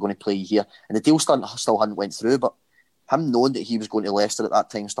do, we're going to play here. And the deal still hadn't went through, but him knowing that he was going to Leicester at that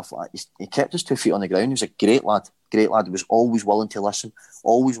time, stuff like that, he kept his 2 feet on the ground. He was a great lad. He was always willing to listen,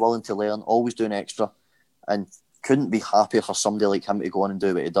 always willing to learn, always doing extra, and couldn't be happier for somebody like him to go on and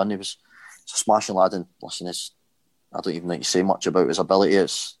do what he'd done. He was a smashing lad, and listen, I don't even need to say much about his ability.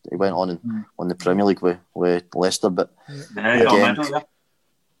 He went on and won the Premier League with Leicester, but again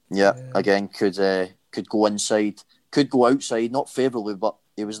could go inside, could go outside, not favourably, but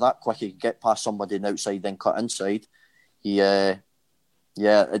he was that quick. He could get past somebody and outside, then cut inside. It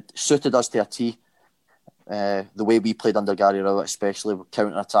suited us to a T. The way we played under Gary Rowett, especially with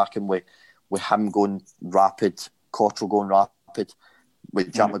counter-attacking, with him going rapid, Cottrell going rapid,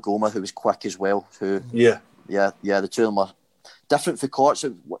 with Jack Magoma, who was quick as well. The two of them were different for Cots.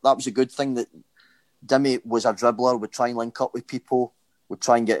 That was a good thing, that Dimmy was a dribbler, would try and link up with people, would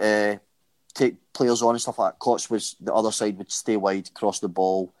try and get take players on and stuff like that. Cots was the other side, would stay wide, cross the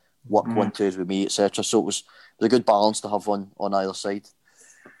ball, work 1-2s with me, etc. So it was a good balance to have on either side.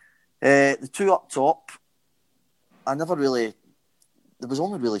 The two up top, there was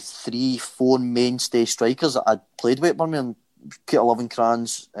only really 3-4 mainstay strikers that I'd played with at Birmingham. Peter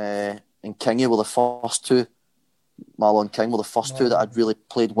Lovencrans and Kingy were the first two. Marlon King were the first two that I'd really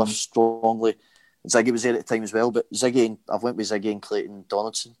played with strongly. Ziggy was there at the time as well, but I've went with Ziggy and Clayton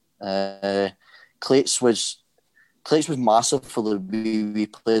Donaldson. Clates was massive for the way we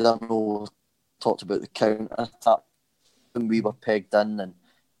played. I know we talked about the counter attack when we were pegged in, and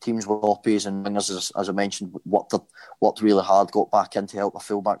teams were oppies and wingers, as I mentioned, worked really hard, got back in to help the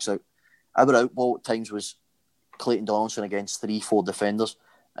fullbacks out. Our outball at times was Clayton Donaldson against 3-4 defenders,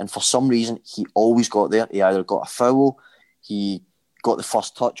 and for some reason he always got there. He either got a foul, he got the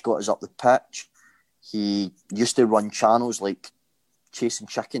first touch, got us up the pitch. He used to run channels like chasing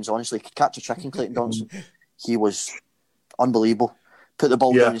chickens. Honestly, he could catch a chicken, Clayton Donaldson. He was unbelievable. Put the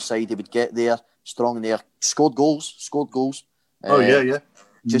ball down the side, he would get there, strong in there, scored goals.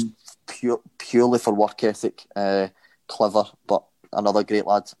 Just purely for work ethic, clever, but another great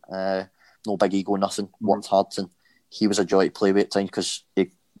lad. No big ego, nothing. Worked hard, and he was a joy to play with at times because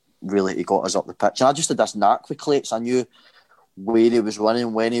he got us up the pitch. And I just had this knack with Clates. I knew where he was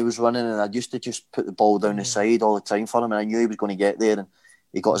running, when he was running, and I used to just put the ball down the side all the time for him, and I knew he was going to get there, and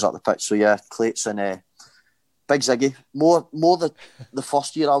he got us up the pitch. So yeah, Clates and Big Ziggy. More the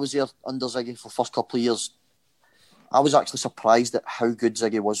first year I was there under Ziggy, for the first couple of years, I was actually surprised at how good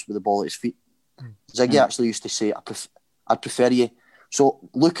Ziggy was with the ball at his feet. Ziggy actually used to say, I'd prefer you. So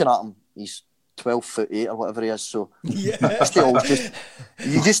looking at him, he's 12'8" or whatever he is. So you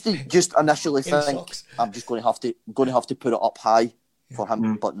just initially think I'm just going to have to put it up high for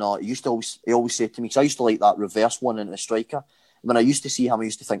him. But no, he always said to me, because I used to like that reverse one in the striker. When I used to see him, I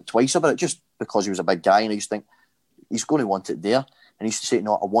used to think twice about it, just because he was a big guy, and I used to think he's going to want it there. And he used to say,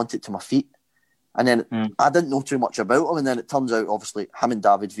 no, I want it to my feet. And then I didn't know too much about him, and then it turns out, obviously, him and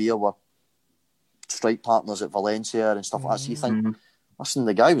David Villa were strike partners at Valencia and stuff like that. So you think, listen,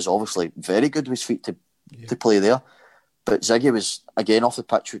 the guy was obviously very good with his feet to play there. But Ziggy was, again, off the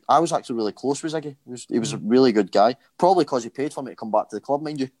pitch. I was actually really close with Ziggy. He was a really good guy. Probably because he paid for me to come back to the club,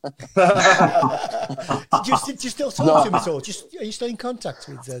 mind you. Did you still talk to him at all? Are you still in contact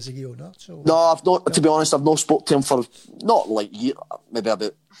with Ziggy or not? Or? No, I've not. To be honest, I've not spoke to him for not like maybe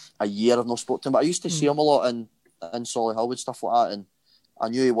about a year. I've not spoke to him, but I used to see him a lot in Solihull and stuff like that, and I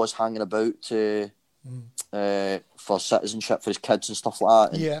knew he was hanging about for citizenship for his kids and stuff like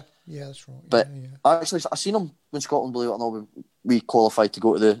that. And, yeah, that's right. But actually, I seen him when Scotland, believe it or not, when we qualified to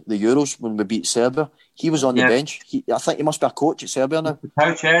go to the Euros when we beat Serbia. He was on the bench. I think he must be a coach at Serbia now.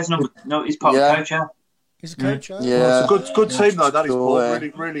 Coach, he's part of the coach, He's a coach, yeah. It's a good team, though. That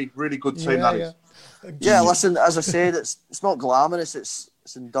is really good team, that is. Yeah, listen, as I said, it's not glamorous, it's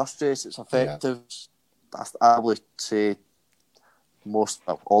industrious, it's effective. I would say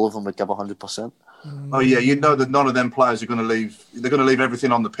all of them would give 100%. Oh yeah, you know that none of them players are going to leave. They're going to leave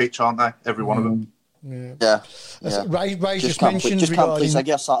everything on the pitch, aren't they? Every one of them. Yeah. Ray just regarding mentioned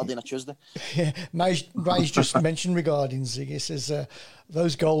Ziggy a Saturday and a Tuesday. Yeah, Ray's just mentioned regarding Ziggy. He says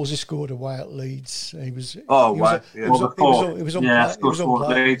those goals he scored away at Leeds. It was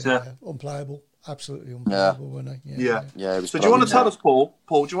unplayable. Absolutely unplayable, wasn't he? Yeah. So do you want to tell us, Paul?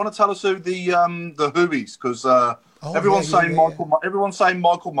 Do you want to tell us who the Whoies? Because everyone's saying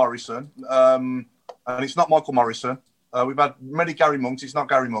Michael Morrison, and it's not Michael Morrison. We've had many Gary Monks. It's not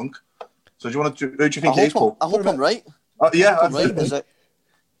Gary Monk. So who do you think it is, Paul? I hope I'm right. Is it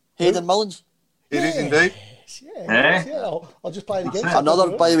Hayden Mullins? It is indeed. Yeah. I'll just play it again. By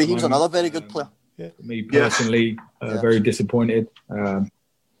the way, he was another very good player. For me personally, very disappointed.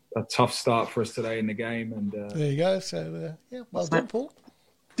 A tough start for us today in the game, and there you go. So well done, Paul.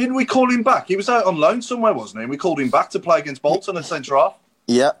 Didn't we call him back? He was out on loan somewhere, wasn't he? And we called him back to play against Bolton at centre half.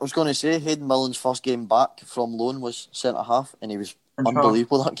 Yeah, I was going to say Hayden Mullins' first game back from loan was centre half, and he was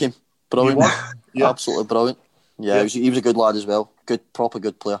unbelievable that game. Brilliant, absolutely brilliant. Yeah, he was a good lad as well. Proper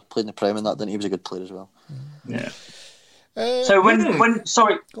good player. Played in the Prem and that, didn't he? He was a good player as well. Yeah. So when I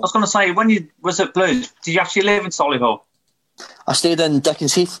was going to say, when you was at Blues, did you actually live in Solihull? I stayed in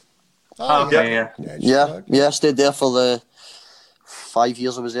Dickens Heath. I stayed there for the 5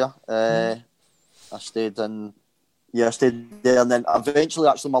 years I was there. I stayed there, and then eventually,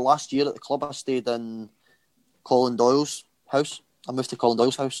 actually, my last year at the club, I stayed in Colin Doyle's house. I moved to Colin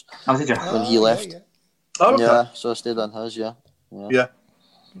Doyle's house when he left. Yeah. Oh, okay. Yeah, so I stayed in his. Yeah.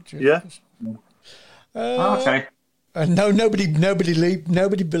 Okay. And nobody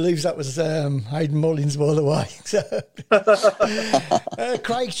believes that was Hayden Mullins all the way. So,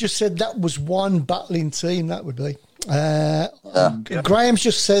 Craig's just said that was one battling team. That would be. Graham's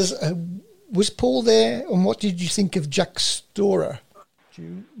just says, was Paul there? And what did you think of Jack Storer?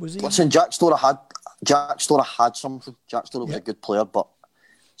 Was he? Listen, Jack Storer had something. Jack Storer was a good player, but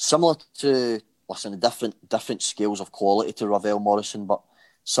similar to listen, different scales of quality to Ravel Morrison, but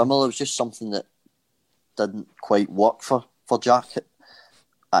similar. It was just something that didn't quite work for Jack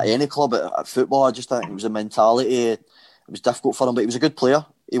at any club. At football, I just think it was a mentality. It was difficult for him, but he was a good player.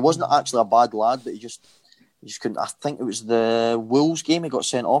 He wasn't actually a bad lad, but he just couldn't. I think it was the Wolves game he got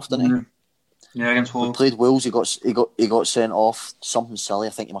sent off, didn't he? Yeah, against Wolves. He played Wolves. He got sent off. Something silly.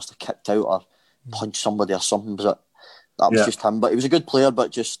 I think he must have kicked out or punched somebody or something. But that was just him. But he was a good player.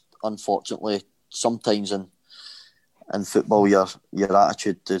 But just unfortunately, sometimes in football, your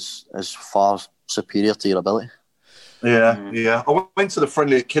attitude is far superior to your ability. Yeah. I went to the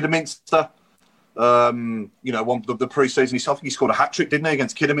friendly at Kidderminster. The pre-season he scored a hat trick, didn't he,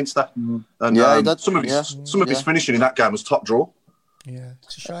 against Kidderminster? And he did. Some of his finishing in that game was top draw. Yeah,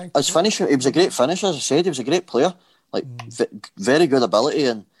 it's a shame. His finishing, he was a great finisher, as I said. He was a great player, very good ability.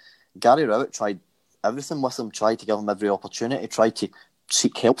 And Gary Rowett tried everything with him, tried to give him every opportunity, tried to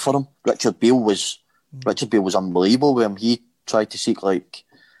seek help for him. Richard Beale was unbelievable with him. He tried to seek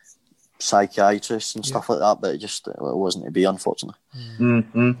psychiatrists and stuff like that, but it wasn't to be, unfortunately.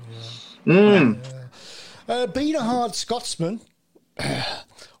 Being a hard Scotsman,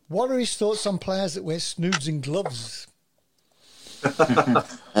 what are his thoughts on players that wear snoods and gloves? And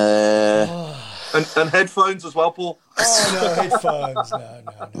headphones as well, Paul. Oh no, headphones.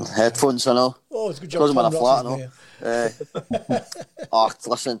 No. Headphones, I know. Oh, it's a good job. Because I'm in a flat, I know.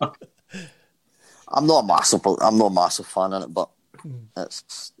 Listen, I'm not a massive fan of it, but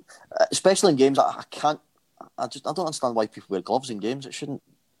it's especially in games. I don't understand why people wear gloves in games. It shouldn't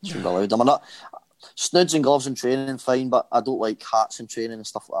be allowed. I'm not snoods and gloves in training, fine, but I don't like hats in training and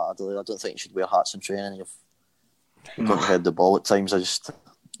stuff like that. I don't think you should wear hats in training. You've got to head the ball at times.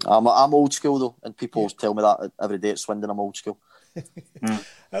 I'm old school though, and people tell me that every day at Swindon. I'm old school.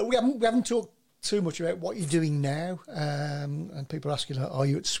 We haven't talked too much about what you're doing now, and people asking, are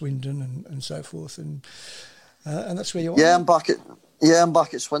you at Swindon and so forth, and that's where you are. Yeah, I'm back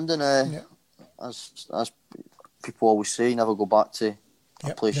at Swindon. As people always say, never go back to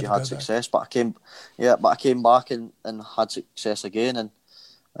a place you had success. But I came back and had success again, and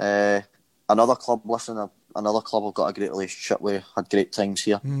another club. Another club I've got a great relationship with. Had great times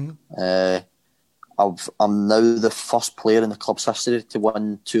here. I'm now the first player in the club's history to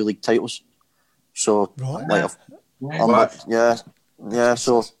win 2 league titles. So,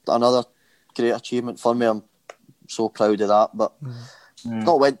 so another great achievement for me. I'm so proud of that. But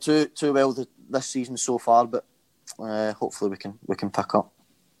not went too well this season so far. But hopefully we can pick up.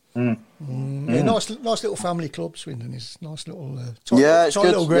 Nice little family club. Swindon is nice little it's tight good.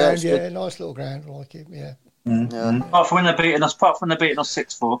 little ground. Good. Nice little ground. I like it. Yeah. Apart from when they're beating us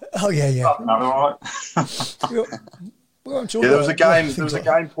 6-4. Oh yeah. All right. There was a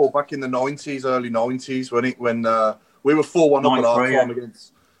game, Paul, back in the early 90s, when we were 4-1 up at half time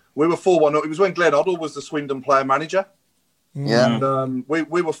against. We were 4-1 up. It was when Glenn Hoddle was the Swindon player manager. Yeah. And we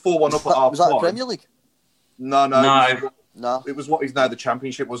were 4-1 up at half time. Was that the Premier League? No. It was what is now the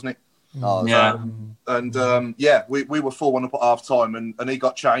Championship, wasn't it? Oh, yeah. And we were 4-1 up at half time, and he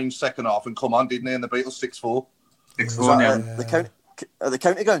got changed second half and come on, didn't he? And the Beatles 6-4. 6-4, the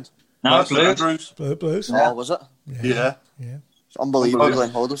county ground? No, Blues. Blues. Oh, was it? Yeah. It's unbelievable.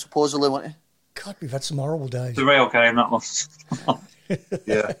 Glenn Hoddle, supposedly, wasn't he? God, we've had some horrible days. The real game, that was.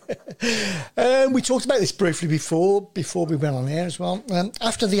 Yeah. We talked about this briefly before we went on air as well.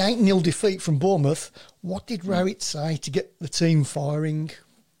 After the 8-0 defeat from Bournemouth, what did Rowett say to get the team firing?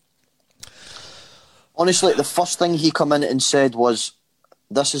 Honestly, the first thing he come in and said was,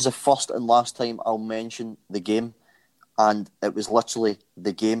 "This is the first and last time I'll mention the game," and it was literally,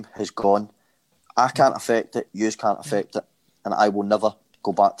 the game has gone. I can't affect it. You can't affect it, and I will never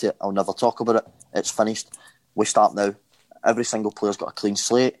go back to it. I'll never talk about it. It's finished. We start now. Every single player's got a clean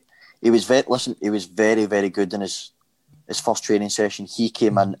slate. He was very, very good in his first training session. He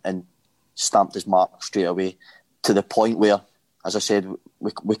came in and stamped his mark straight away, to the point where, as I said,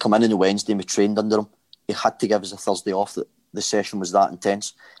 we come in on the Wednesday and we trained under him. He had to give us a Thursday off. That the session was that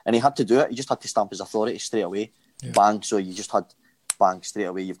intense, and he had to do it. He just had to stamp his authority straight away. Bang! So you just had bang straight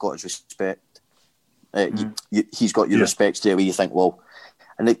away. You've got his respect. He's got your respect straight away. You think, well,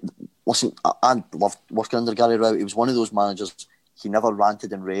 and listen, I loved working under Gary Rowett. He was one of those managers. He never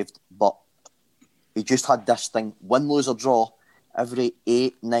ranted and raved, but he just had this thing: win, lose or draw. Every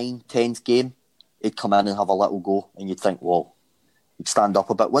 8th, 9th, 10th game, he'd come in and have a little go, and you'd think, well, he'd stand up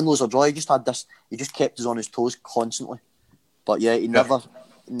a bit. Win, lose or draw. He just had this. He just kept us on his toes constantly. But yeah, he never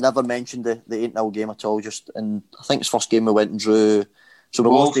mentioned the 8-0 game at all. Just, and I think his first game we went and drew. So we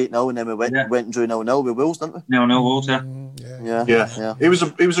lost 8-0, and then we went and drew 0-0 with Wolves, didn't we? 0-0 Wolves, yeah. He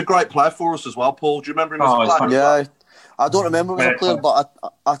was a great player for us as well, Paul. Do you remember him as a player? Yeah, I don't remember him as a player, but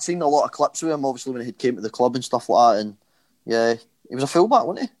I'd seen a lot of clips of him, obviously, when he came to the club and stuff like that. And yeah, he was a fullback,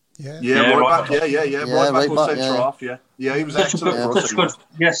 wasn't he? Right back, right back or centre half, yeah, he was excellent.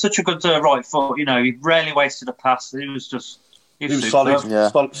 Such a good right foot. You know, he rarely wasted a pass. He was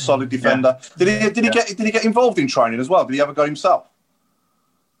solid defender. Yeah. Did he get involved in training as well? Did he ever go himself?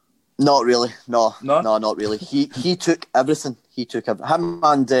 Not really. No, not really. He took everything. Him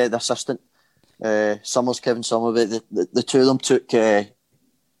and the assistant, Kevin Summers. The two of them took everything.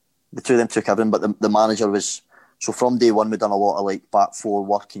 But the manager was. So from day one, we'd done a lot of like back four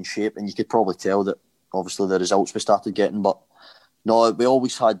work and shape, and you could probably tell that obviously the results we started getting. But no, we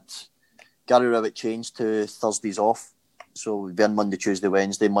always had Gary Rowett changed to Thursdays off, so we'd be in Monday, Tuesday,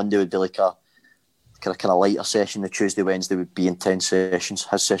 Wednesday. Monday would be like a kind of lighter session. The Tuesday, Wednesday would be intense sessions.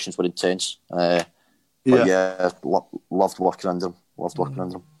 His sessions were intense. Loved working under him.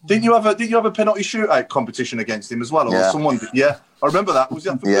 Didn't you have a penalty shootout competition against him as well, or someone? Yeah, I remember that. Was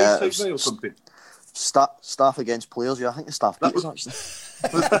that for Blues TV or something? Staff against players, I think the staff beat us actually.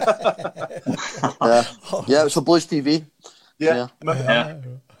 It was for Blues TV.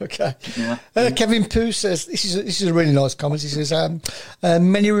 Okay. Kevin Pooh says this is a really nice comment. He says,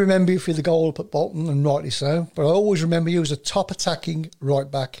 "Many remember you for the goal up at Bolton, and rightly so. But I always remember you as a top attacking right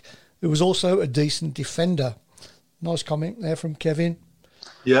back who was also a decent defender." Nice comment there from Kevin.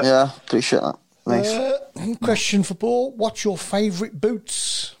 Yeah, appreciate that. Nice. Question for Paul: what's your favourite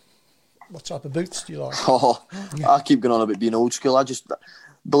boots? What type of boots do you like? I keep going on about being old school. I just,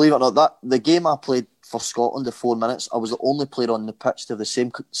 believe it or not, that the game I played for Scotland, the 4 minutes, I was the only player on the pitch to have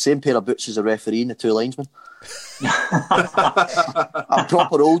the same pair of boots as the referee and the two linesmen. I'm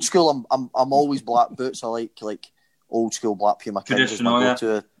proper old school. I'm always black boots. I like old school black Puma Kings. Traditional,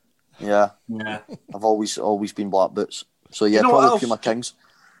 yeah. I've always been black boots. So yeah, probably Puma Kings.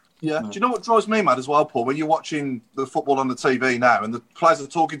 Yeah. Do you know what drives me mad as well, Paul? When you're watching the football on the TV now and the players are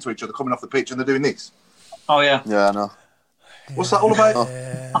talking to each other coming off the pitch and they're doing this. Oh, yeah. Yeah, I know. What's that all about?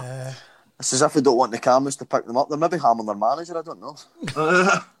 It's as if they don't want the cameras to pick them up. They're maybe harming their manager, I don't know.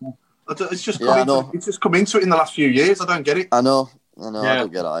 It's just come into it in the last few years. I don't get it. I know. I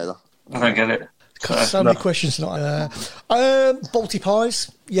don't get it either. I don't get it. So many questions tonight. Balti pies,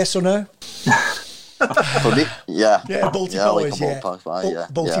 yes or no? For me, yeah. Balti pies,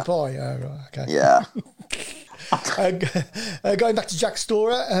 Balti pie, right, okay. Yeah. Going back to Jack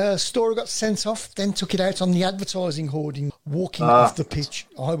Storer, Storer got sent off, then took it out on the advertising hoarding, walking off the pitch.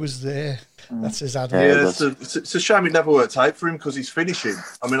 I was there. That's his advert. Yeah, it's a shame it never worked out for him because he's finishing.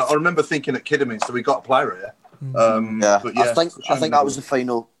 I mean, I remember thinking at Kidderminster we got a player here. But I think that was the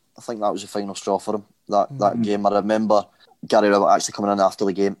final. I think that was the final straw for him. That game. I remember Gary Rowett actually coming in after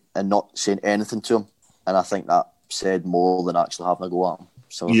the game and not saying anything to him, and I think that said more than actually having a go at him.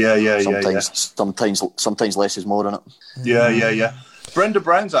 So sometimes less is more in it. Yeah. Brenda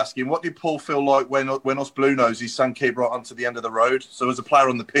Brown's asking, what did Paul feel like when us Blue Noses sang "Keep Right onto the end of the road"? So as a player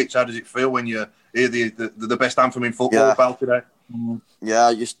on the pitch, how does it feel when you hear the best anthem in football belted out? Yeah,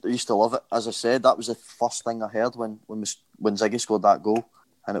 I used to love it. As I said, that was the first thing I heard when Ziggy scored that goal,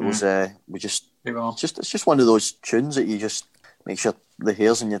 and it was it's just one of those tunes that you just makes the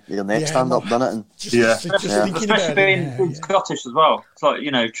hairs in your neck stand up, doesn't it? And especially being Scottish as well. It's like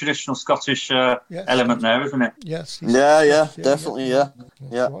traditional Scottish element there, isn't it? Yes. Definitely. Yeah.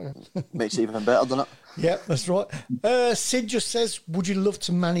 Makes it even better, doesn't it? Yeah, that's right. Sid just says, would you love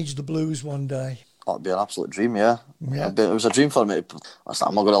to manage the Blues one day? That'd be an absolute dream, yeah. It was a dream for me.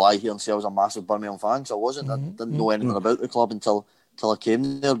 I'm not going to lie here and say I was a massive Birmingham fan, because I wasn't. I didn't know anything about the club until I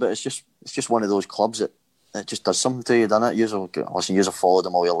came there, but it's just one of those clubs that it just does something to you, doesn't it? You've followed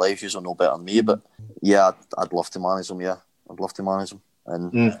them all your life, you'll know better than me, but yeah, I'd love to manage them, I'd love to manage them.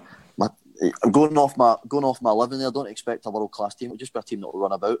 And I'm going off my living there. I don't expect a world-class team. It'll just be a team that will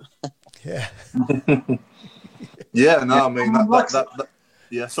run about. Yeah. I mean, that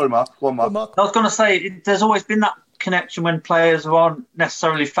yeah, sorry, Mark. Go on, Mark. I was going to say, there's always been that connection when players aren't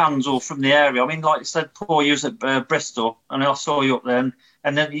necessarily fans or from the area. I mean, like you said, Paul, you was at Bristol, and I saw you up there,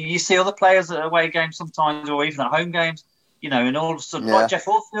 and then you see other players at away games sometimes, or even at home games, and all of a sudden, like Jeff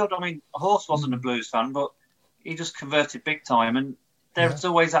Horsfield, I mean, Horse wasn't a Blues fan, but he just converted big time, and there's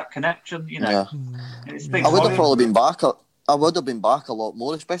always that connection, It's big. I would have probably been back. I would have been back a lot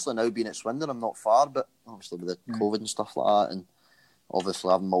more, especially now being at Swindon. I'm not far, but obviously with the COVID and stuff like that, and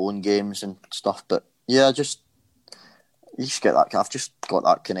obviously having my own games and stuff. But yeah, you just get that. I've just got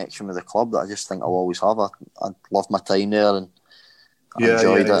that connection with the club that I just think I'll always have. I loved my time there, and I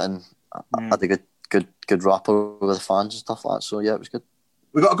enjoyed it, and I had a good rapport with the fans and stuff like that. So yeah, it was good.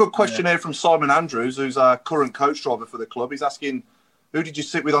 We've got a good question here from Simon Andrews, who's our current coach driver for the club. He's asking, who did you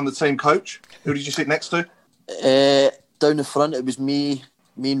sit with on the team coach? Who did you sit next to? Down the front, it was me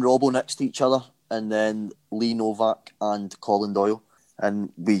and Robbo next to each other, and then Lee Novak and Colin Doyle.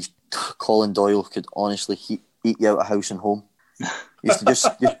 And Colin Doyle could honestly eat you out of house and home. He used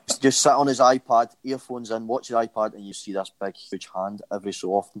to just sit on his iPad, earphones in, watch your iPad, and you see this big, huge hand every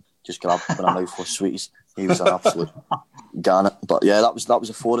so often, just grabbing a mouthful of sweeties. He was an absolute gannet. But yeah, that was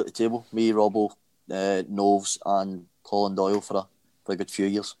a 4 at the table. Me, Robbo, Noves, and Colin Doyle for a good few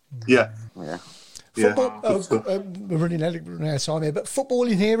years. Yeah. Football. We're running out of time here, but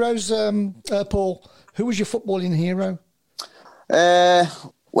footballing heroes. Paul, who was your footballing hero?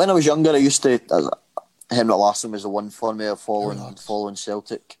 When I was younger, I used to. Henrik Larsson was the one for me. Following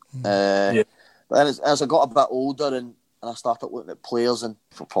Celtic. But then as I got a bit older and I started looking at players, and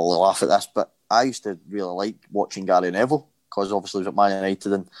I'll probably laugh at this, but I used to really like watching Gary Neville, because obviously he was at Man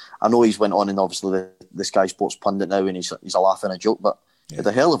United, and I know he's went on and obviously the Sky Sports pundit now, and he's a laugh and a joke, but he had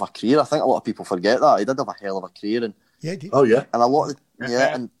a hell of a career. I think a lot of people forget that he did have a hell of a career, and he did. Oh yeah, and a lot of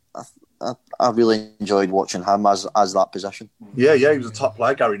and I really enjoyed watching him as that position. Yeah, he was a top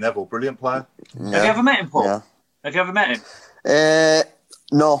player, Gary Neville, brilliant player. Yeah. Have you ever met him, Paul? Yeah. Have you ever met him?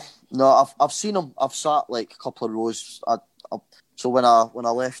 No, I've seen him. I've sat like a couple of rows. So when I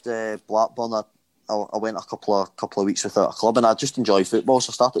left Blackburn, I went a couple of weeks without a club, and I just enjoy football.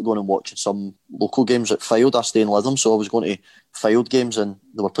 So I started going and watching some local games at Fylde. I stay in Lytham, so I was going to Fylde games, and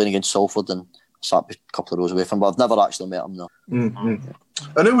they were playing against Salford, and I sat a couple of rows away from him. But I've never actually met him. No. Mm-hmm.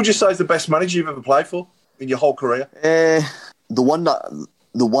 And who would you say is the best manager you've ever played for in your whole career? The one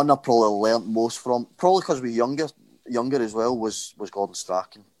I probably learnt most from, probably because we were younger as well, was Gordon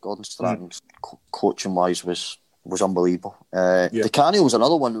Strachan. Gordon Strachan's coaching wise was unbelievable. De Canio was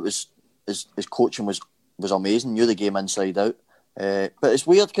another one that was his coaching was amazing. Knew the game inside out. But it's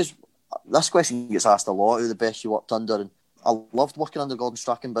weird because this question gets asked a lot: who the best you worked under? And I loved working under Gordon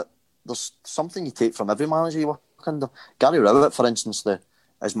Strachan, but there's something you take from every manager you work under. Gary Rowett, for instance,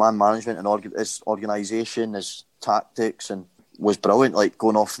 his man management and his organisation, his tactics, and was brilliant. Like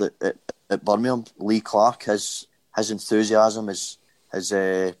going off at Birmingham, Lee Clark, his enthusiasm, his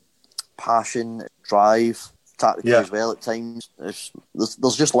passion, drive, tactically as well at times. There's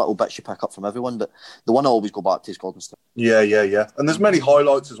just little bits you pick up from everyone, but the one I always go back to is Gordon Strachan. Yeah. And there's many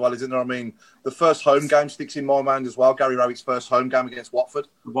highlights as well, isn't there? I mean, the first home game sticks in my mind as well. Gary Rowett's first home game against Watford.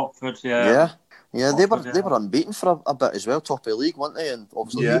 Yeah, they were unbeaten for a bit as well, top of the league, weren't they? And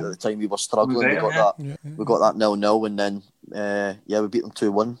obviously at the time we were struggling. We got that 0-0, and then we beat them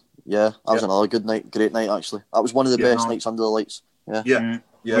 2-1. Yeah, that was another good night, great night actually. That was one of the best nights under the lights. Yeah.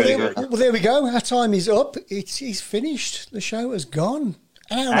 Well, there we go. Our time is up. It's finished. The show has gone.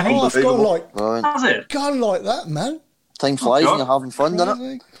 An hour and a half gone like that, man. Time flies when you're having fun, doesn't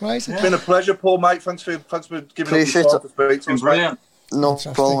it? Crazy. It's been a pleasure, Paul, mate. Thanks for giving us the time to speak to us. Brilliant. No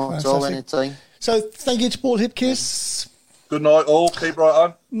problem at all, anytime. So thank you to Paul Hipkiss. Good night, all. Keep right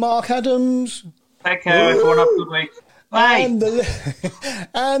on. Mark Adams. Take care, everyone. Have a good week. Bye. And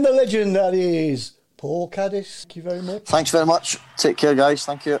the legend that is Paul Caddis. Thank you very much. Thanks very much. Take care, guys.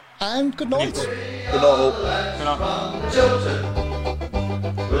 Thank you. And good night. Good night, all. Good night.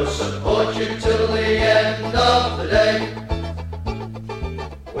 Tilton, we'll support you till the end of the day.